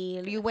diary.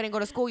 You wouldn't go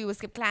to school. You would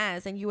skip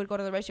class, and you would go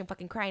to the restroom,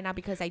 fucking cry. Not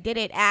because I did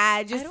it.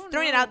 Just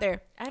throwing it out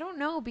there. I don't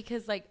know,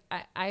 because like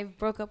I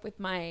broke up with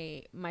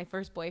my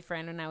first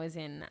boyfriend when I was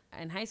in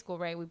high school.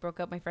 Right, we broke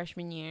up my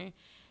freshman year,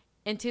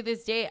 and to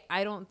this day,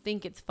 I don't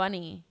think it's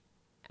funny.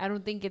 I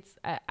don't think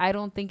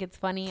it's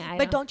funny.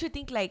 But don't you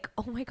think like,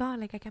 oh my god,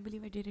 like I can't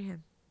believe I dated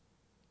him?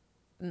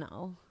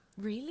 No.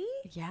 Really?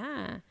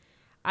 Yeah.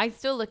 I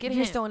still look at him.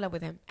 You're still in love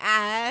with him.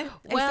 Well,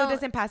 it still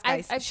doesn't pass,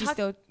 guys. She's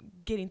still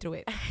getting through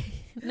it.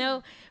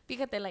 No,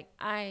 because like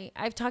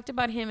I've talked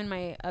about him in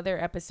my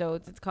other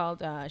episodes. It's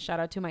called Shout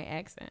Out to My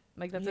Ex.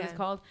 Like that's what it's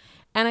called.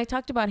 And I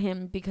talked about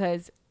him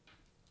because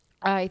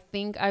I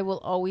think I will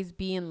always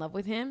be in love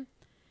with him,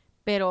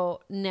 pero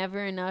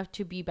never enough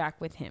to be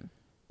back with him.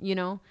 You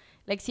know?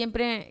 Like,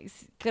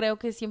 creo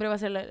que siempre va a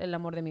ser el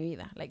amor de mi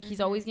vida. Like,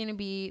 he's always going to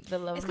be the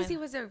love of my life. It's because he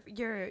was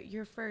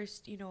your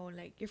first, you know,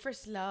 like, your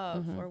first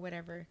love or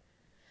whatever.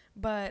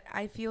 But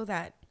I feel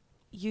that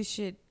you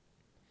should...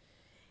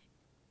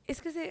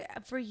 It's because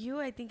for you,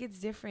 I think it's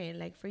different.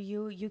 Like, for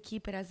you, you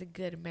keep it as a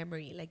good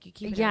memory. Like, you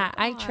keep it as,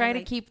 I try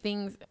to keep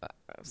things,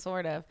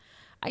 sort of.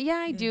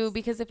 I do,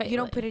 because if you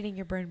don't put it in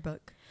your burn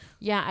book.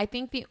 Yeah, I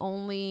think the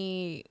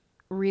only...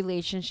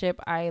 relationship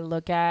I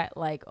look at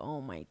like,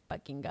 oh my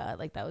fucking god,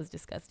 like that was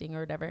disgusting or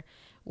whatever,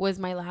 was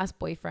my last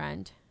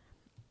boyfriend.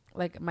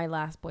 Like my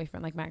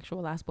actual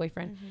last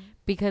boyfriend,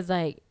 because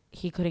like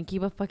he couldn't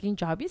keep a fucking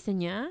job,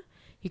 Yesenia.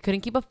 He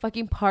couldn't keep a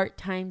fucking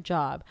part-time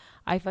job.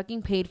 I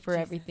fucking paid for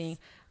everything.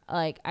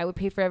 Like I would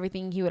pay for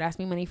everything. He would ask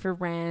me money for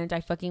rent.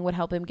 I fucking would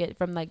help him get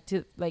from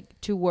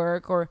to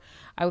work, or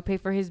I would pay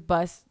for his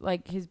bus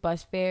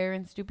fare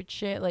and stupid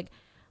shit. Like,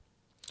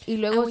 and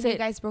when you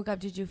guys broke up,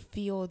 did you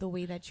feel the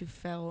way that you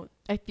felt?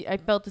 I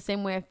felt the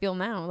same way I feel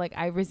now. Like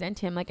I resent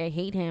him. Like I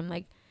hate him.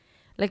 Like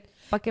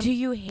fucking. Do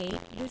you hate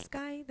this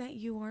guy that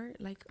you are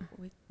like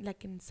with?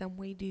 Like in some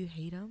way, do you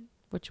hate him?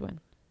 Which one?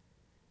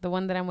 The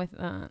one that I'm with.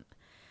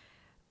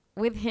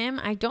 With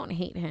him, I don't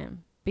hate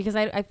him because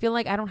I feel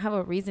like I don't have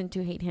a reason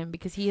to hate him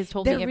because he has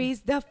told me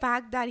the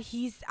fact that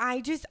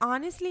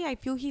I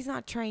feel he's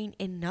not trying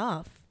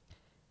enough.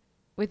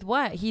 With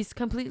what? He's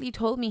completely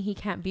told me he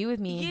can't be with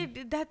me.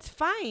 Yeah, that's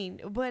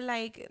fine. But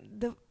like,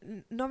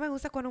 no me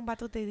gusta cuando un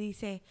vato te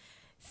dice,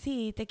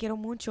 sí, te quiero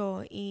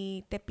mucho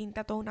y te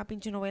pinta toda una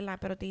pinche novela,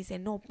 pero te dice,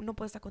 no, no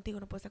puedo estar contigo,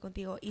 no puedo estar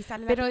contigo. Y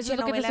sale la Pero eso pinche es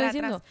lo que te novela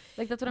estoy de atrás. diciendo.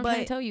 Like, that's what I'm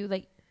trying to tell you.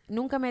 Like,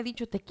 nunca me ha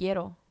dicho te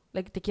quiero.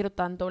 Like, te quiero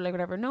tanto, like,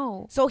 whatever.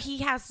 No. So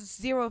he has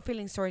zero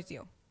feelings towards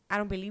you. I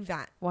don't believe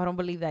that. Well, I don't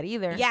believe that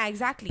either. Yeah,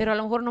 exactly. Pero a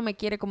lo mejor no me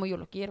quiere como yo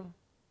lo quiero.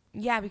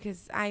 Yeah,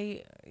 because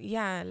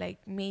like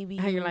maybe.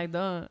 You're like,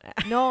 duh.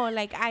 No,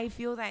 like I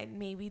feel that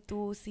maybe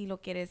tú sí lo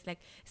quieres, like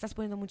estás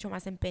poniendo mucho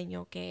más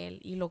empeño que él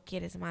y lo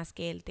quieres más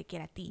que él te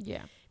quiere a ti.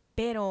 Yeah.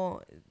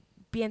 Pero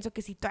pienso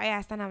que si todavía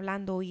están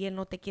hablando y él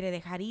no te quiere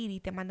dejar ir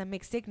y te manda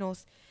mixed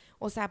signals,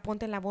 o sea,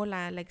 ponte en la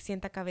bola, like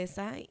sienta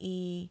cabeza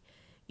y,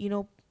 you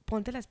know,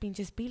 ponte las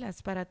pinches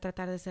pilas para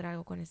tratar de hacer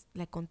algo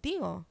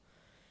contigo,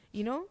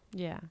 you know?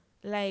 Yeah.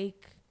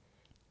 Like,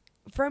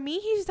 for me,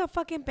 he's just a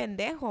fucking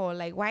pendejo.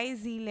 Like, why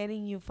is he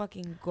letting you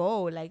fucking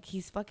go? Like,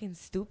 he's fucking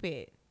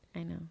stupid.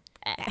 I know.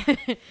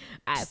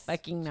 I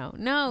fucking know.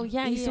 No,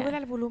 yeah, Y yeah. súbele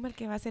al volumen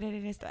que va a hacer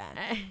en esto.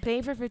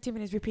 Play for 15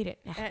 minutes, repeat it.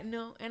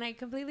 No, and I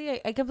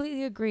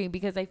completely agree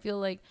because I feel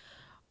like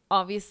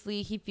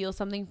obviously he feels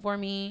something for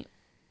me,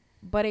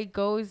 but it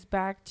goes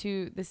back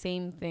to the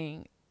same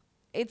thing.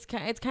 It's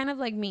kind of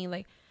like me.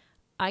 Like,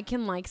 I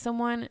can like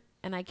someone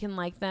and I can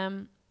like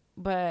them,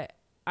 but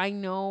I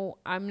know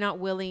I'm not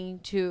willing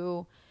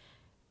to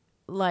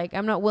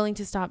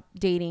stop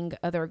dating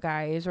other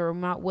guys, or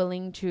I'm not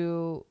willing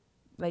to,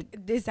 like.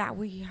 Is that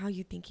how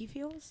you think he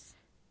feels?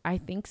 I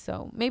think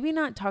so. Maybe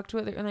not talk to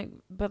other, like,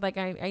 but like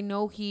I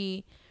know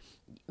he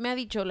me ha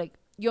dicho, like,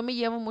 yo me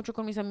llevo mucho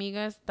con mis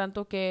amigas,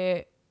 tanto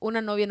que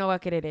una novia no va a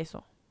querer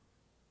eso.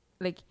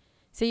 Like,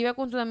 se lleva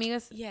con sus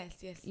amigas. Yes.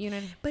 You know.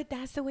 But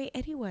that's the way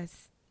Eddie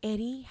was.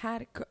 Eddie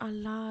had a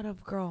lot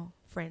of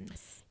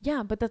girlfriends.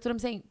 Yeah, but that's what I'm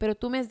saying. Pero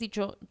tú me has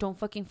dicho, don't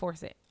fucking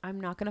force it. I'm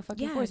not gonna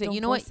fucking force it. Don't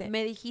You know what? force it.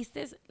 Me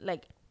dijiste,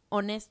 like,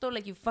 honesto,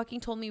 like you fucking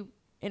told me,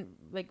 and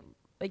like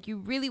you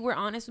really were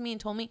honest with me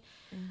and told me,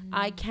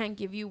 I can't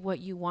give you what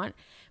you want,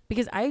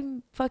 because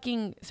I'm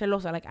fucking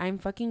celosa. Like, I'm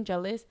fucking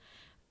jealous.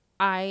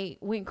 I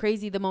went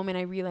crazy the moment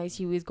I realized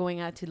he was going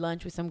out to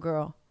lunch with some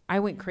girl. I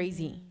went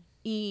crazy.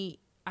 Y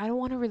I don't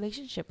want a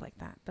relationship like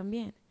that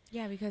también.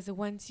 Yeah, because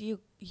once you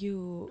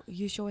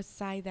show a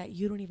side that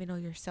you don't even know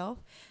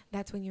yourself,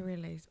 that's when you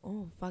realize,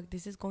 oh fuck,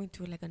 this is going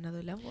to like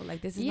another level.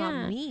 Like, this is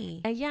not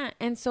me.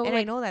 And so, and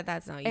like, I know that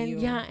that's not and you.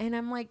 Yeah, and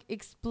I'm like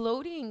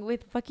exploding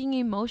with fucking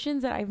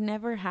emotions that I've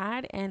never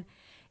had, and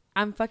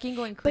I'm fucking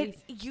going crazy.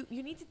 But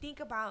you need to think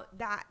about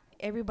that.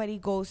 Everybody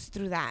goes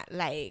through that.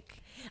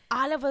 Like,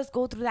 all of us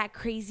go through that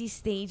crazy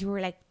stage where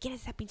we're like, ¿Quién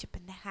es esa pinche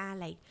pendeja?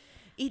 Like,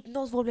 y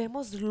nos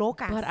volvemos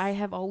locas. But I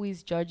have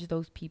always judged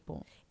those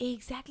people.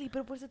 Exactly.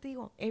 Pero por eso te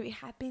digo, it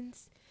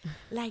happens.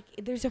 Like,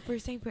 there's a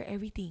first time for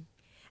everything.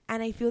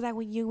 And I feel that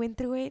when you went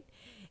through it,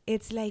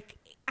 it's like,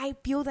 I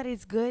feel that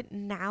it's good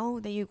now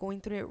that you're going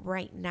through it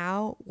right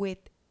now with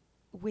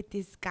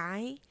this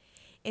guy,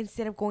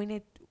 instead of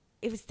going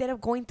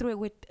through it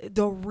with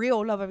the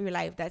real love of your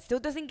life that still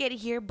doesn't get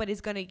here, but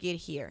it's gonna get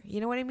here.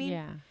 You know what I mean?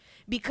 Yeah.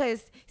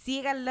 Because see,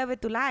 you gotta love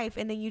it to life,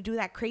 and then you do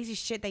that crazy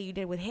shit that you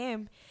did with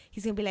him.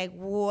 He's gonna be like,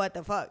 "What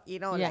the fuck?" You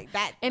know, like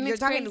that. And you're it's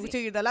talking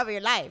crazy. to the love of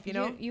your life. You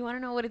know. You want to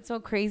know what? It's so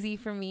crazy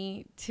for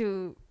me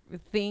to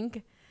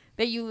think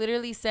that you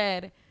literally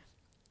said,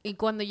 "Y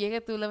cuando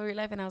llegue tu love of your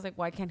life," and I was like,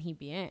 "Why can't he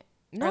be it?"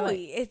 No,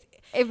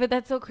 like, but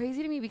that's so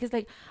crazy to me, because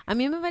like a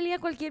mí me valía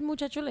cualquier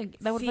muchacho like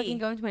that would fucking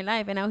go into my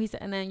life, and now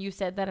and then you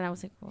said that, and I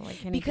was like, well, why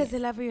can't because he be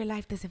the love of your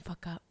life doesn't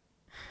fuck up,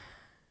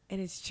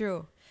 and it's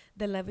true.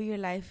 The love of your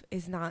life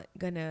is not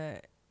gonna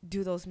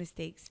do those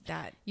mistakes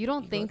that you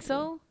don't think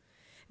so?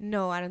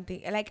 No, I don't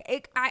think.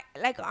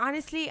 Like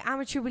honestly, I'm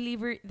a true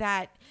believer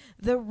that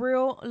the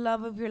real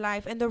love of your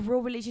life and the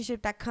real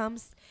relationship that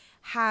comes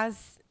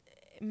has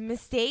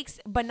mistakes,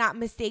 but not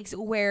mistakes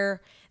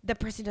where the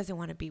person doesn't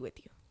want to be with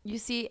you. You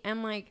see,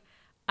 and like,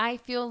 I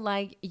feel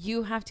like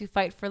you have to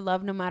fight for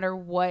love no matter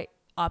what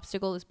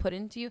obstacle is put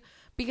into you,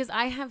 because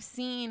I have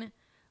seen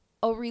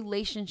a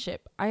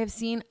relationship. I have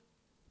seen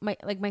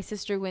my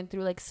sister went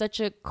through like such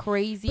a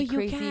crazy. But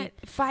you can't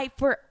fight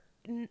for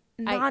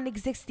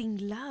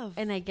non-existing love.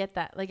 And I get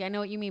that. Like, I know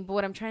what you mean, but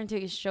what I'm trying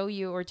to show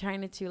you, or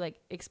trying to like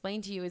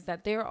explain to you, is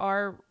that there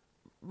are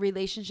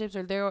relationships,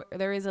 or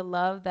there is a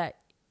love that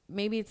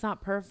maybe it's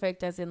not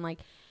perfect, as in like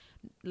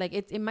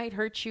it might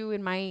hurt you,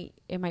 it might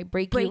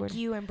break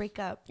you and break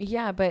up.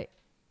 Yeah, but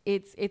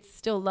it's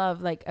still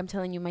love. Like, I'm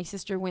telling you, my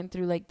sister went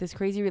through like this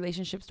crazy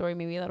relationship story.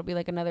 Maybe that'll be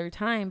like another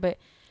time, but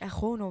a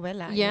whole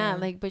novela. Yeah,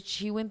 like, but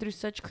she went through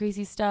such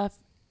crazy stuff,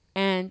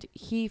 and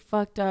he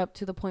fucked up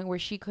to the point where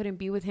she couldn't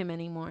be with him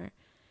anymore.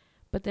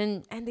 But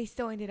then, and they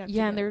still ended up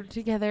together. And they're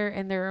together,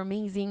 and they're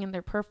amazing, and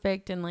they're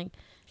perfect, and like.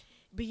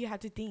 But you have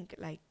to think,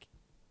 like,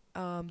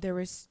 there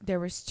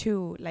was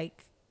two,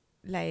 like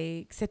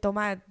se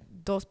toma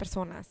dos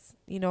personas,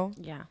 you know?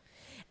 Yeah.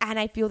 And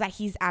I feel that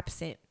he's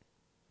absent.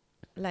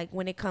 Like,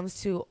 when it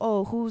comes to,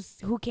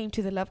 who came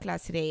to the love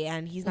class today,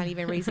 and he's not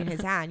even raising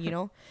his hand, you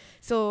know?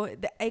 So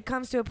it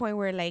comes to a point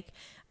where, like,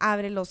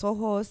 abre los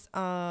ojos,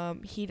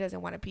 he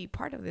doesn't want to be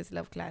part of this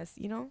love class,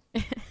 you know?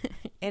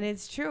 And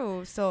it's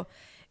true. So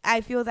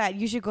I feel that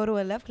you should go to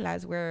a love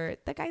class where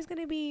the guy's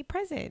gonna be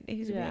present and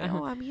he's gonna be like,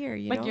 oh, I'm here,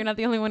 you like know? you're not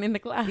the only one in the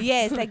class.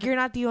 Yes, like you're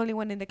not the only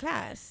one in the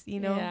class, you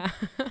know? Yeah.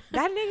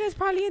 That nigga's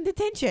probably in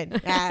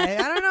detention. I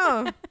don't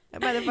know.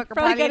 That motherfucker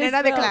Probably probably in got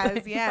another expelled.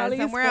 class. Yeah, Probably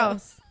somewhere expelled.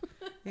 else.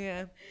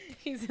 Yeah.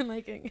 He's in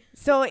like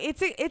So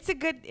it's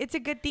a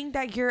good thing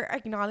that you're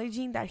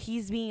acknowledging that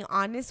he's being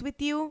honest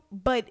with you,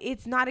 but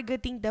it's not a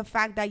good thing the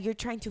fact that you're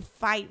trying to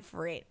fight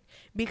for it,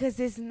 because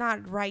it's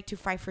not right to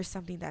fight for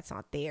something that's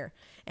not there.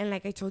 And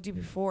like I told you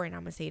before, and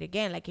I'm gonna say it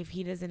again, like if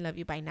he doesn't love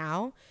you by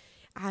now,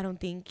 I don't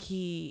think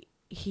he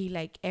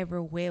like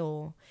ever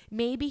will.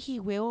 Maybe he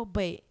will,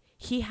 but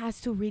he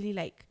has to really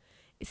like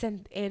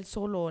él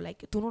solo,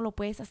 like tú no lo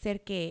puedes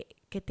hacer que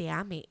te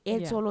ame.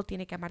 Él solo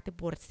tiene que amarte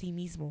por sí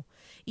mismo.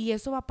 Y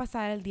eso va a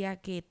pasar el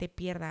día que te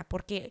pierda,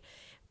 porque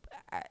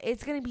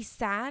it's gonna be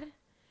sad,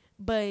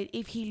 but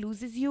if he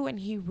loses you and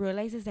he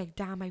realizes like,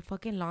 damn, I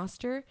fucking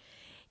lost her,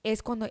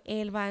 es cuando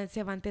él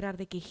se va a enterar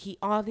de que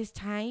all this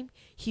time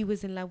he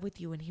was in love with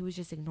you and he was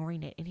just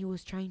ignoring it and he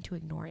was trying to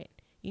ignore it.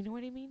 You know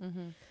what I mean?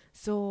 Mm-hmm.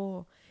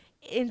 So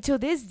until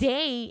this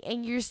day,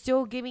 and you're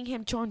still giving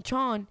him chon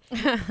chon,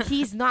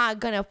 he's not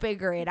gonna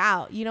figure it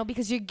out, you know,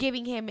 because you're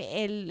giving him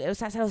o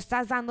sea, se lo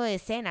estás dando de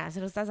cena, se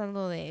lo estás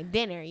dando de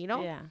dinner, you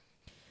know? Yeah.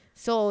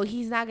 So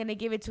he's not gonna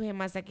give it to him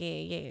hasta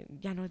que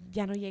ya no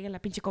llegue la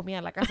pinche comida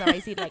a la casa. Va a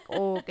decir like,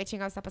 oh, qué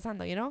chingado está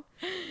pasando, you know?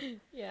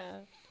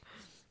 Yeah.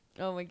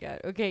 Oh my God.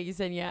 Okay, you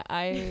said yeah.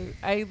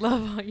 I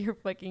love all your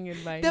fucking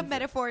advice. The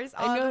metaphors.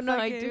 I know, no,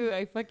 I do.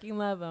 I fucking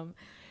love them.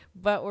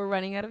 But we're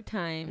running out of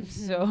time,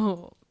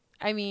 so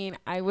I mean,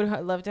 I would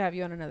love to have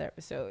you on another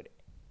episode,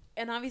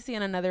 and obviously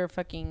on another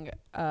fucking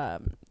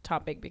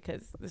topic,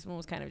 because this one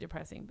was kind of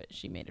depressing, but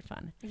she made it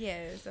fun.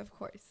 Yes, of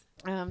course.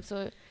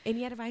 So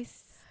any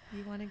advice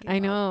you want to give? I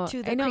know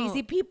to the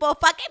crazy people,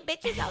 fucking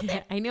bitches out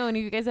there. I know, and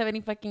if you guys have any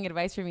fucking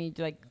advice for me,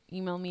 like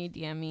email me,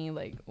 DM me,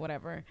 like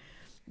whatever.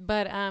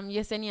 But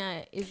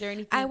Yesenia, is there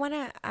anything I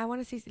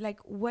wanna say, like,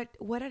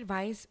 what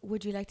advice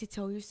would you like to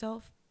tell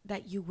yourself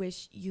that you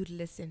wish you'd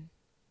listen?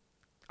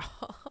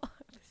 Oh,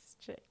 this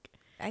chick.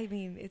 I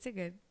mean, it's a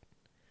good.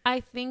 I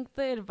think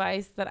the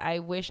advice that I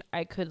wish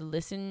I could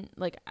listen,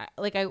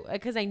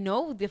 because I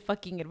know the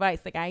fucking advice,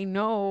 like I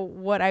know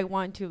what I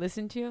want to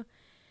listen to,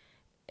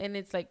 and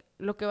it's like,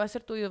 lo que va a ser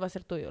tuyo va a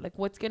ser tuyo. Like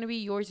what's gonna be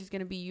yours is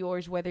gonna be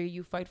yours, whether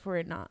you fight for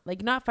it or not.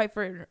 Like not fight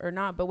for it or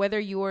not, but whether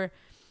you're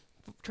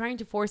trying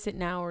to force it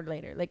now or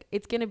later, like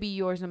it's gonna be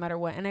yours no matter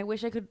what. And I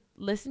wish I could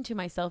listen to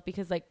myself,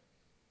 because like,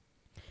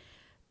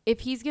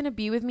 if he's going to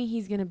be with me,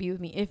 he's going to be with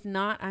me. If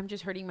not, I'm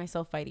just hurting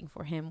myself fighting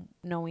for him,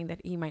 knowing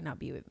that he might not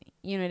be with me.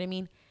 You know what I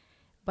mean?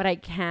 But I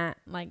can't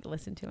like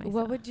listen to myself.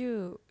 What would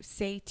you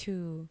say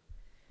to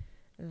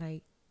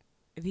like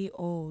the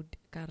old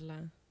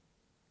Carla?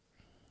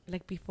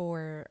 Like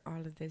before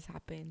all of this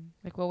happened?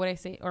 Like what would I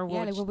say? Or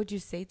what what would you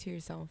say to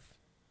yourself?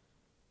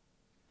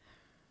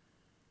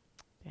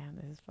 Damn,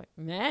 this is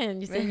fucking...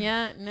 Man,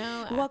 Yesenia,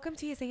 no. Welcome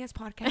to Yesenia's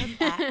podcast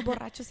at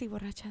Borrachos y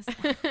Borrachas.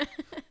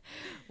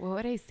 What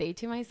would I say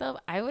to myself?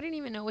 I wouldn't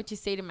even know what to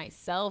say to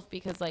myself,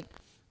 because like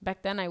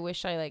back then I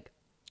wish I like...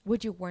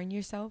 Would you warn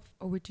yourself,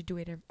 or would you do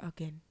it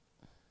again?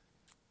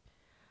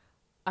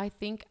 I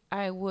think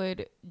I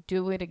would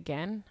do it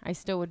again. I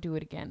still would do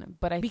it again,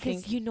 but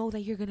because you know that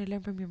you're going to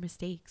learn from your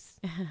mistakes.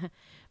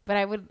 But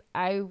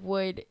I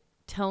would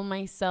tell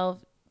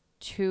myself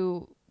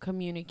to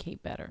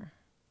communicate better.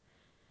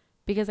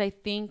 Because I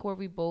think where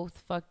we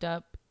both fucked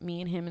up, me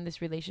and him in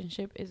this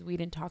relationship, is we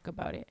didn't talk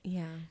about it.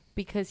 Yeah.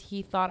 Because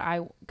he thought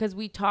because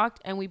we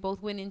talked and we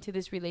both went into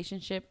this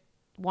relationship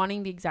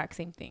wanting the exact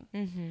same thing.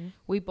 Mm-hmm.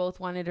 We both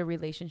wanted a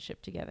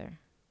relationship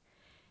together.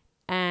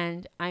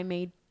 And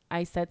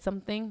I said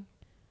something.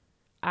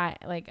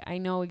 I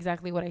know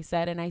exactly what I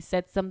said, and I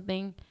said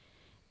something,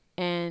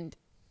 and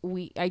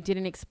I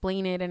didn't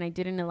explain it, and I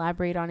didn't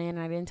elaborate on it, and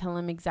I didn't tell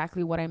him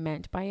exactly what I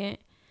meant by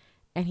it.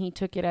 And he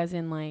took it as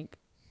in like,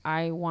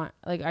 I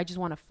just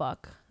want to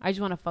fuck. I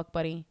just want to fuck,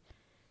 buddy.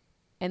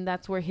 And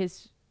that's where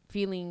his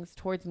feelings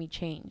towards me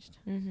changed.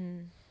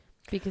 Mm-hmm.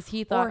 Because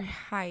he thought... Or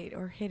hide,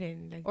 or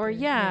hidden. Like or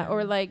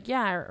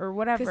or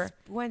whatever. Because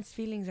once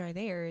feelings are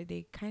there,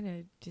 they kind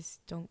of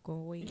just don't go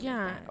away.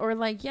 Yeah,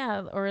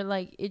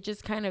 like it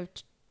just kind of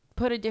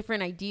put a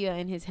different idea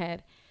in his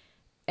head.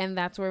 And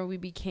that's where we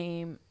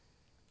became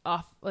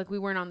off. Like, we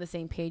weren't on the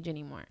same page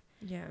anymore.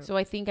 Yeah. So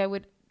I think I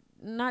would...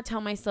 not tell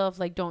myself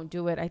like don't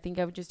do it. I think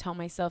I would just tell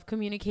myself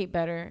communicate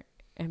better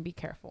and be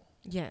careful.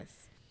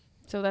 Yes.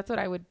 So that's what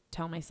I would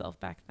tell myself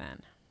back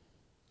then.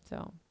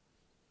 So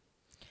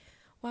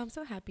well, I'm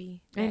so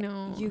happy I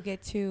know you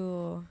get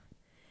to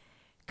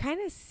kind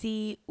of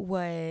see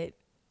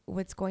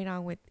what's going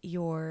on with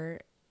your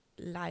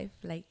life,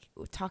 like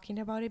talking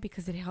about it,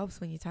 because it helps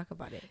when you talk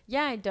about it.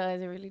 Yeah, it does.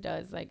 It really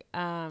does. Like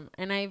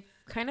and I've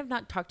kind of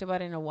not talked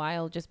about it in a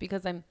while, just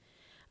because I'm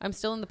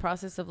still in the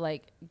process of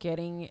like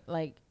getting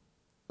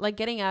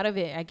getting out of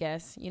it, I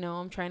guess. You know,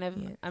 I'm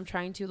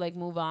trying to like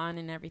move on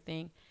and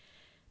everything.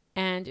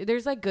 And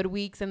there's like good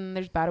weeks, and then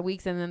there's bad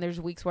weeks, and then there's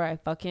weeks where I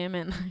fuck him,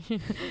 and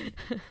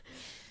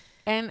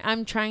And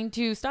I'm trying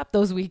to stop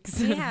those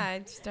weeks.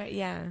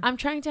 Yeah. I'm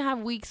trying to have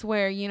weeks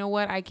where, you know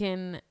what, I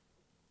can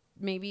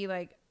maybe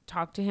like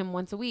talk to him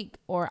once a week,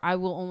 or I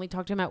will only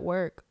talk to him at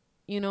work.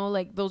 You know,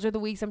 like those are the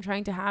weeks I'm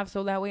trying to have,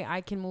 so that way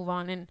I can move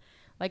on. And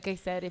like I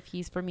said, if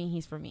he's for me,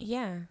 he's for me.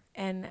 Yeah.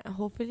 And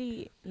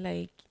hopefully,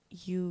 like,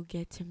 you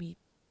get to meet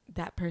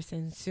that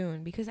person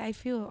soon, because I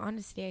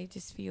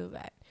just feel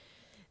that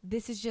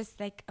this is just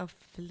like a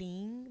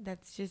fling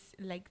that's just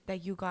like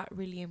that you got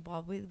really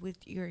involved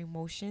with your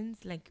emotions,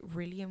 like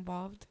really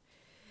involved.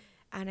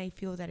 And I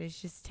feel that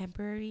it's just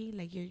temporary,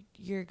 like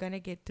you're gonna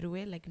get through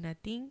it like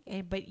nothing,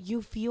 and but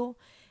you feel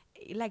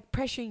like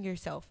pressuring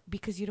yourself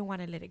because you don't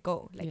want to let it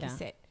go, like you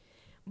said.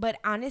 But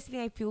honestly,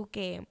 I feel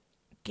que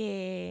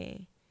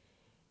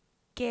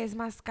es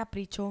más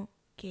capricho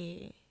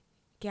que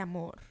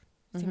amor.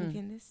 ¿Sí me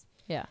entiendes?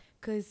 Yeah.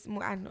 Because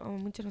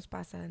mucho nos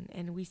pasa,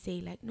 and we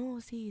say like, no,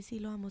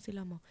 sí lo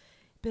amo.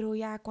 Pero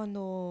ya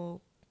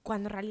cuando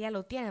en realidad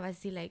lo tiene, vas a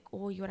decir like,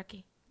 oh, ¿y ahora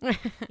qué?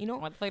 You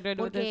know?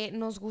 Porque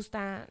nos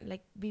gusta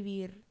like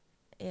vivir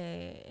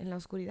en la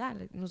oscuridad.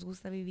 Like, nos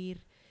gusta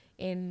vivir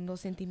en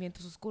los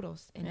sentimientos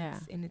oscuros. And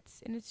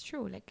it's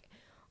true. Like,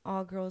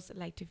 all girls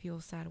like to feel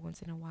sad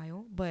once in a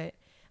while. But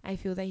I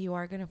feel that you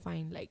are going to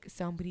find like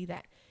somebody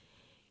that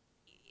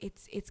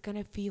it's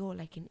gonna feel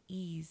like an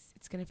ease.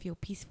 It's gonna feel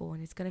peaceful,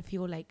 and it's gonna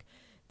feel like,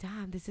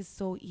 damn, this is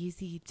so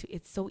easy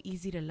it's so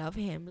easy to love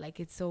him. Like,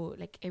 it's so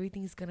like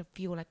everything's gonna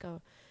feel like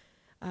a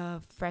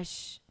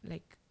fresh,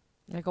 like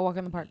a walk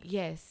in the park.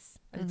 Yes,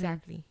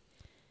 exactly.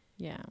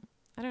 Yeah,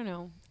 I don't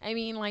know. I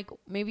mean, like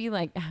maybe we'll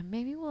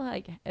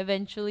like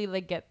eventually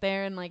like get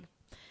there, and like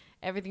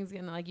everything's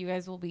gonna like you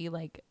guys will be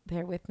like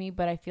there with me.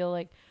 But I feel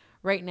like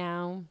right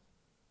now,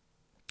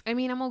 I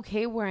mean, I'm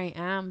okay where I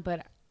am,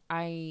 but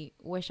I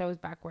wish I was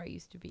back where I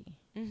used to be.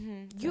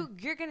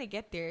 You're gonna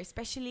get there,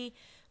 especially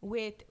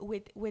with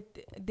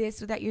this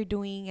that you're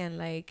doing, and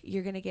like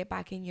you're gonna get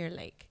back in your,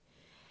 like,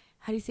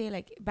 how do you say,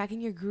 like, back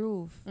in your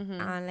groove.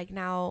 And like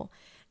now,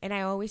 and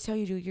I always tell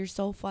you, dude, you're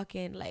so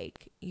fucking,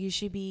 like, you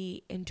should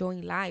be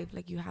enjoying life.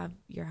 Like, you have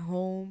your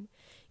home,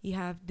 you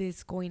have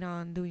this going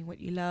on, doing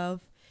what you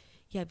love,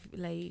 you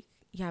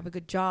have a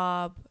good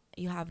job,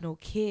 you have no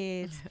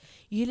kids,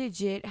 you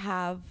legit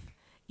have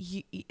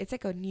it's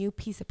like a new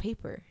piece of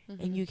paper,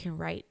 and you can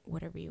write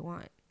whatever you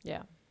want.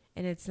 Yeah.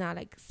 And it's not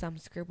like some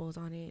scribbles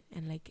on it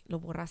and like lo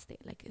borraste.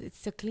 Like,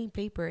 it's a clean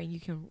paper, and you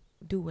can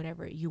do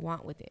whatever you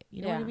want with it.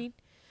 You know what I mean?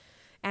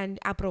 And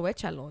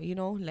aprovechalo, you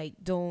know, like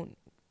don't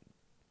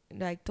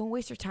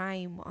waste your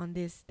time on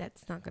this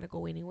that's not gonna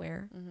go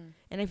anywhere.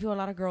 And I feel a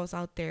lot of girls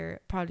out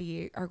there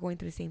probably are going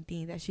through the same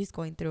thing that she's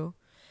going through,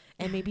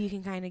 and maybe you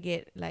can kind of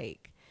get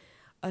like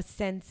a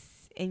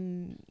sense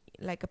in,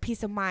 like, a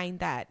peace of mind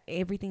that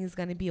everything is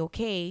going to be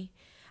okay,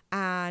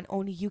 and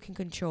only you can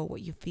control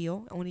what you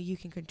feel, only you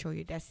can control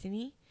your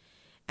destiny.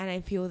 And I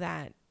feel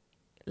that,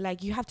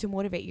 like, you have to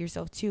motivate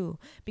yourself too,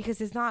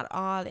 because it's not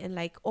all in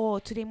like, oh,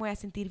 today me voy a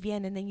sentir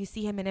bien, and then you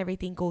see him and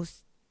everything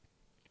goes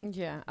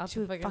to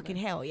fucking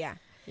hell. Yeah,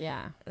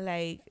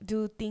 like,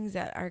 do things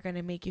that are going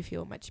to make you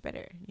feel much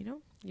better, you know?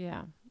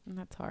 Yeah. And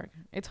that's hard.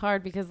 It's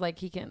hard because like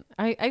he can.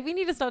 We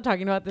need to stop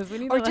talking about this. We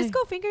need or to, just like,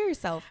 go finger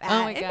yourself.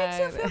 Oh my God. It makes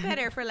you feel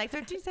better for like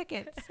 13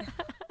 seconds.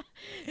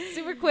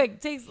 Super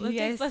quick. Takes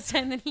less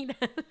time than he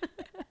does.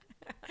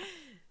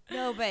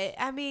 No, but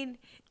I mean,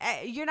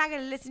 you're not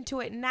gonna listen to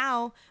it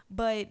now.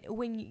 But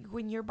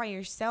when you're by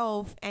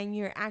yourself and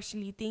you're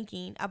actually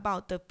thinking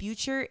about the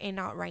future and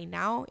not right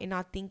now, and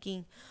not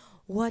thinking,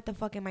 what the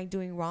fuck am I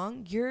doing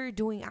wrong? You're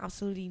doing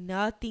absolutely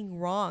nothing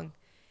wrong.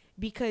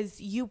 Because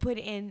you put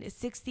in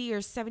 60 or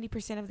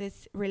 70% of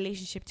this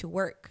relationship to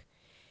work.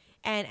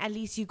 And at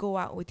least you go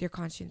out with your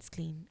conscience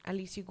clean. At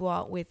least you go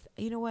out with,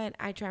 you know what,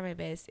 I try my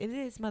best. If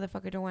this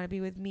motherfucker don't want to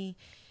be with me,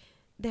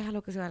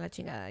 déjalo que se va la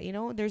chingada. You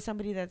know, there's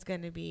somebody that's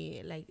going to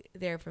be like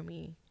there for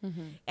me.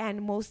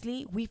 And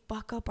mostly we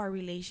fuck up our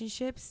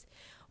relationships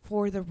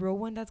for the real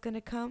one that's going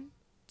to come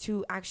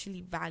to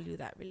actually value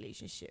that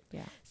relationship.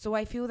 Yeah. So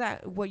I feel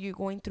that what you're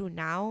going through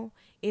now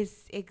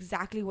is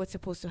exactly what's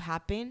supposed to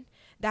happen.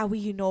 That way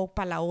you know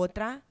pa la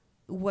otra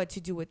what to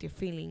do with your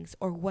feelings,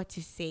 or what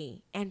to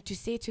say, and to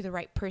say it to the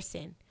right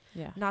person.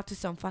 Yeah. Not to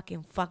some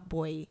fucking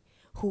fuckboy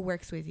who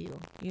works with you,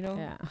 you know?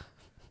 Yeah.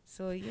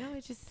 So, you know,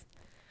 it's just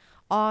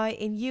all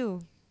in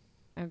you.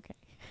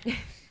 Okay.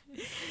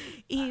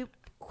 Y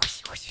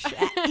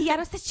ya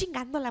no estés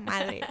chingando la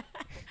madre.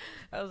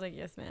 I was like,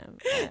 yes, ma'am.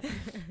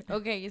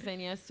 Okay,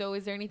 Yesenia. So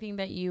is there anything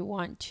that you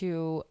want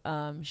to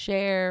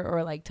share,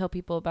 or like tell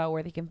people about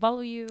where they can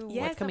follow you?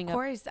 Yes, what's coming of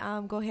course.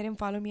 Go ahead and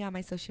follow me on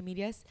my social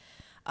medias.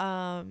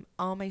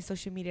 All my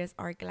social medias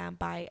are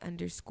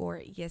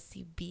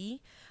glamby_yesib.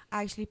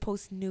 I actually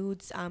post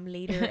nudes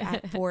later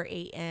at 4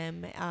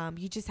 a.m.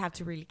 You just have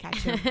to really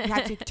catch them. You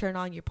have to turn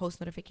on your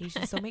post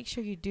notifications. So make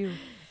sure you do.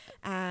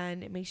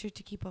 And make sure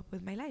to keep up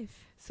with my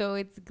life. So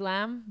it's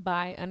glam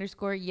by _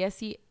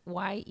 Yesy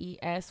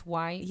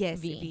YESY Yes,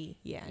 V. V.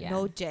 Yeah.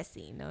 No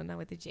Jessie. No, not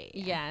with the J.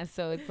 Yeah.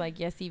 So it's like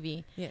Yesy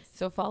V. Yes.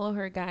 So follow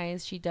her,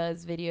 guys. She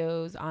does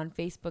videos on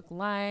Facebook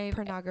Live.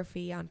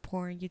 Pornography on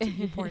porn,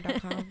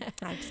 YouTubeporn.com.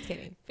 I'm just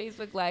kidding.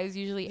 Facebook Lives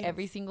usually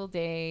every single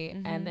day.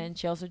 And then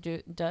she also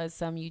does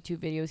some YouTube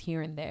videos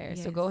here and there.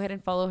 So go ahead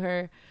and follow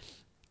her.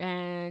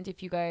 And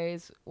if you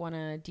guys want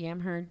to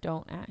DM her,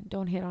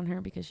 don't hit on her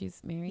because she's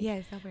married.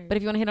 Yes, I'm married. But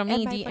if you want to hit on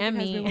me, DM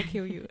me. Will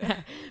kill you.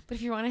 But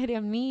if you want to hit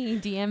on me,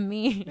 DM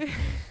me.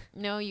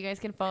 No, you guys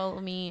can follow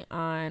me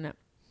on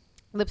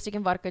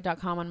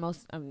lipstickandvodka.com on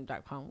most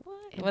 .com.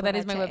 What? Well, that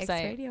is my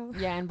website. Radio.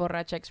 Yeah, and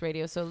Borracha X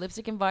Radio. So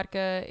Lipstick and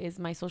Vodka is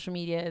my social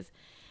medias,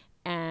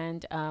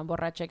 and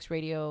Borracha X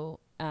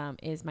Radio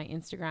is my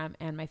Instagram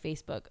and my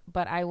Facebook.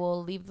 But I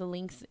will leave the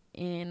links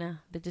in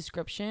the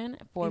description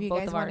for both of ours.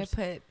 If you guys want to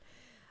put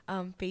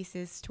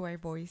faces to our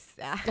voice,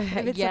 if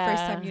it's the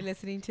first time you're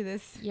listening to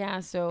this. Yeah,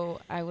 so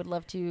I would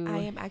love to. I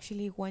am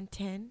actually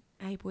 110.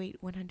 I weigh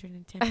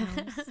 110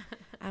 pounds.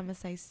 I'm a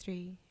size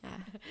 3.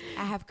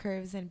 I have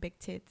curves and big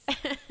tits.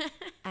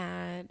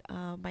 And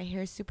my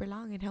hair is super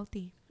long and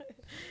healthy.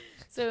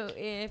 So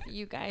if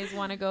you guys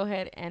want to go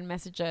ahead and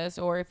message us,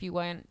 or if you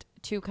want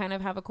to kind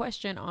of have a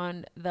question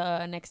on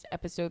the next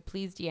episode,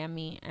 please DM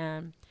me.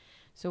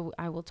 So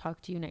I will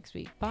talk to you next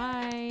week.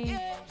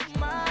 Bye.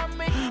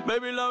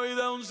 Baby, la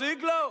vida es un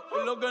ciclo.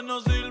 Y lo que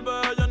no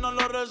sirve, ella no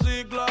lo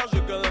recicla.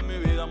 Así que de mi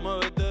vida me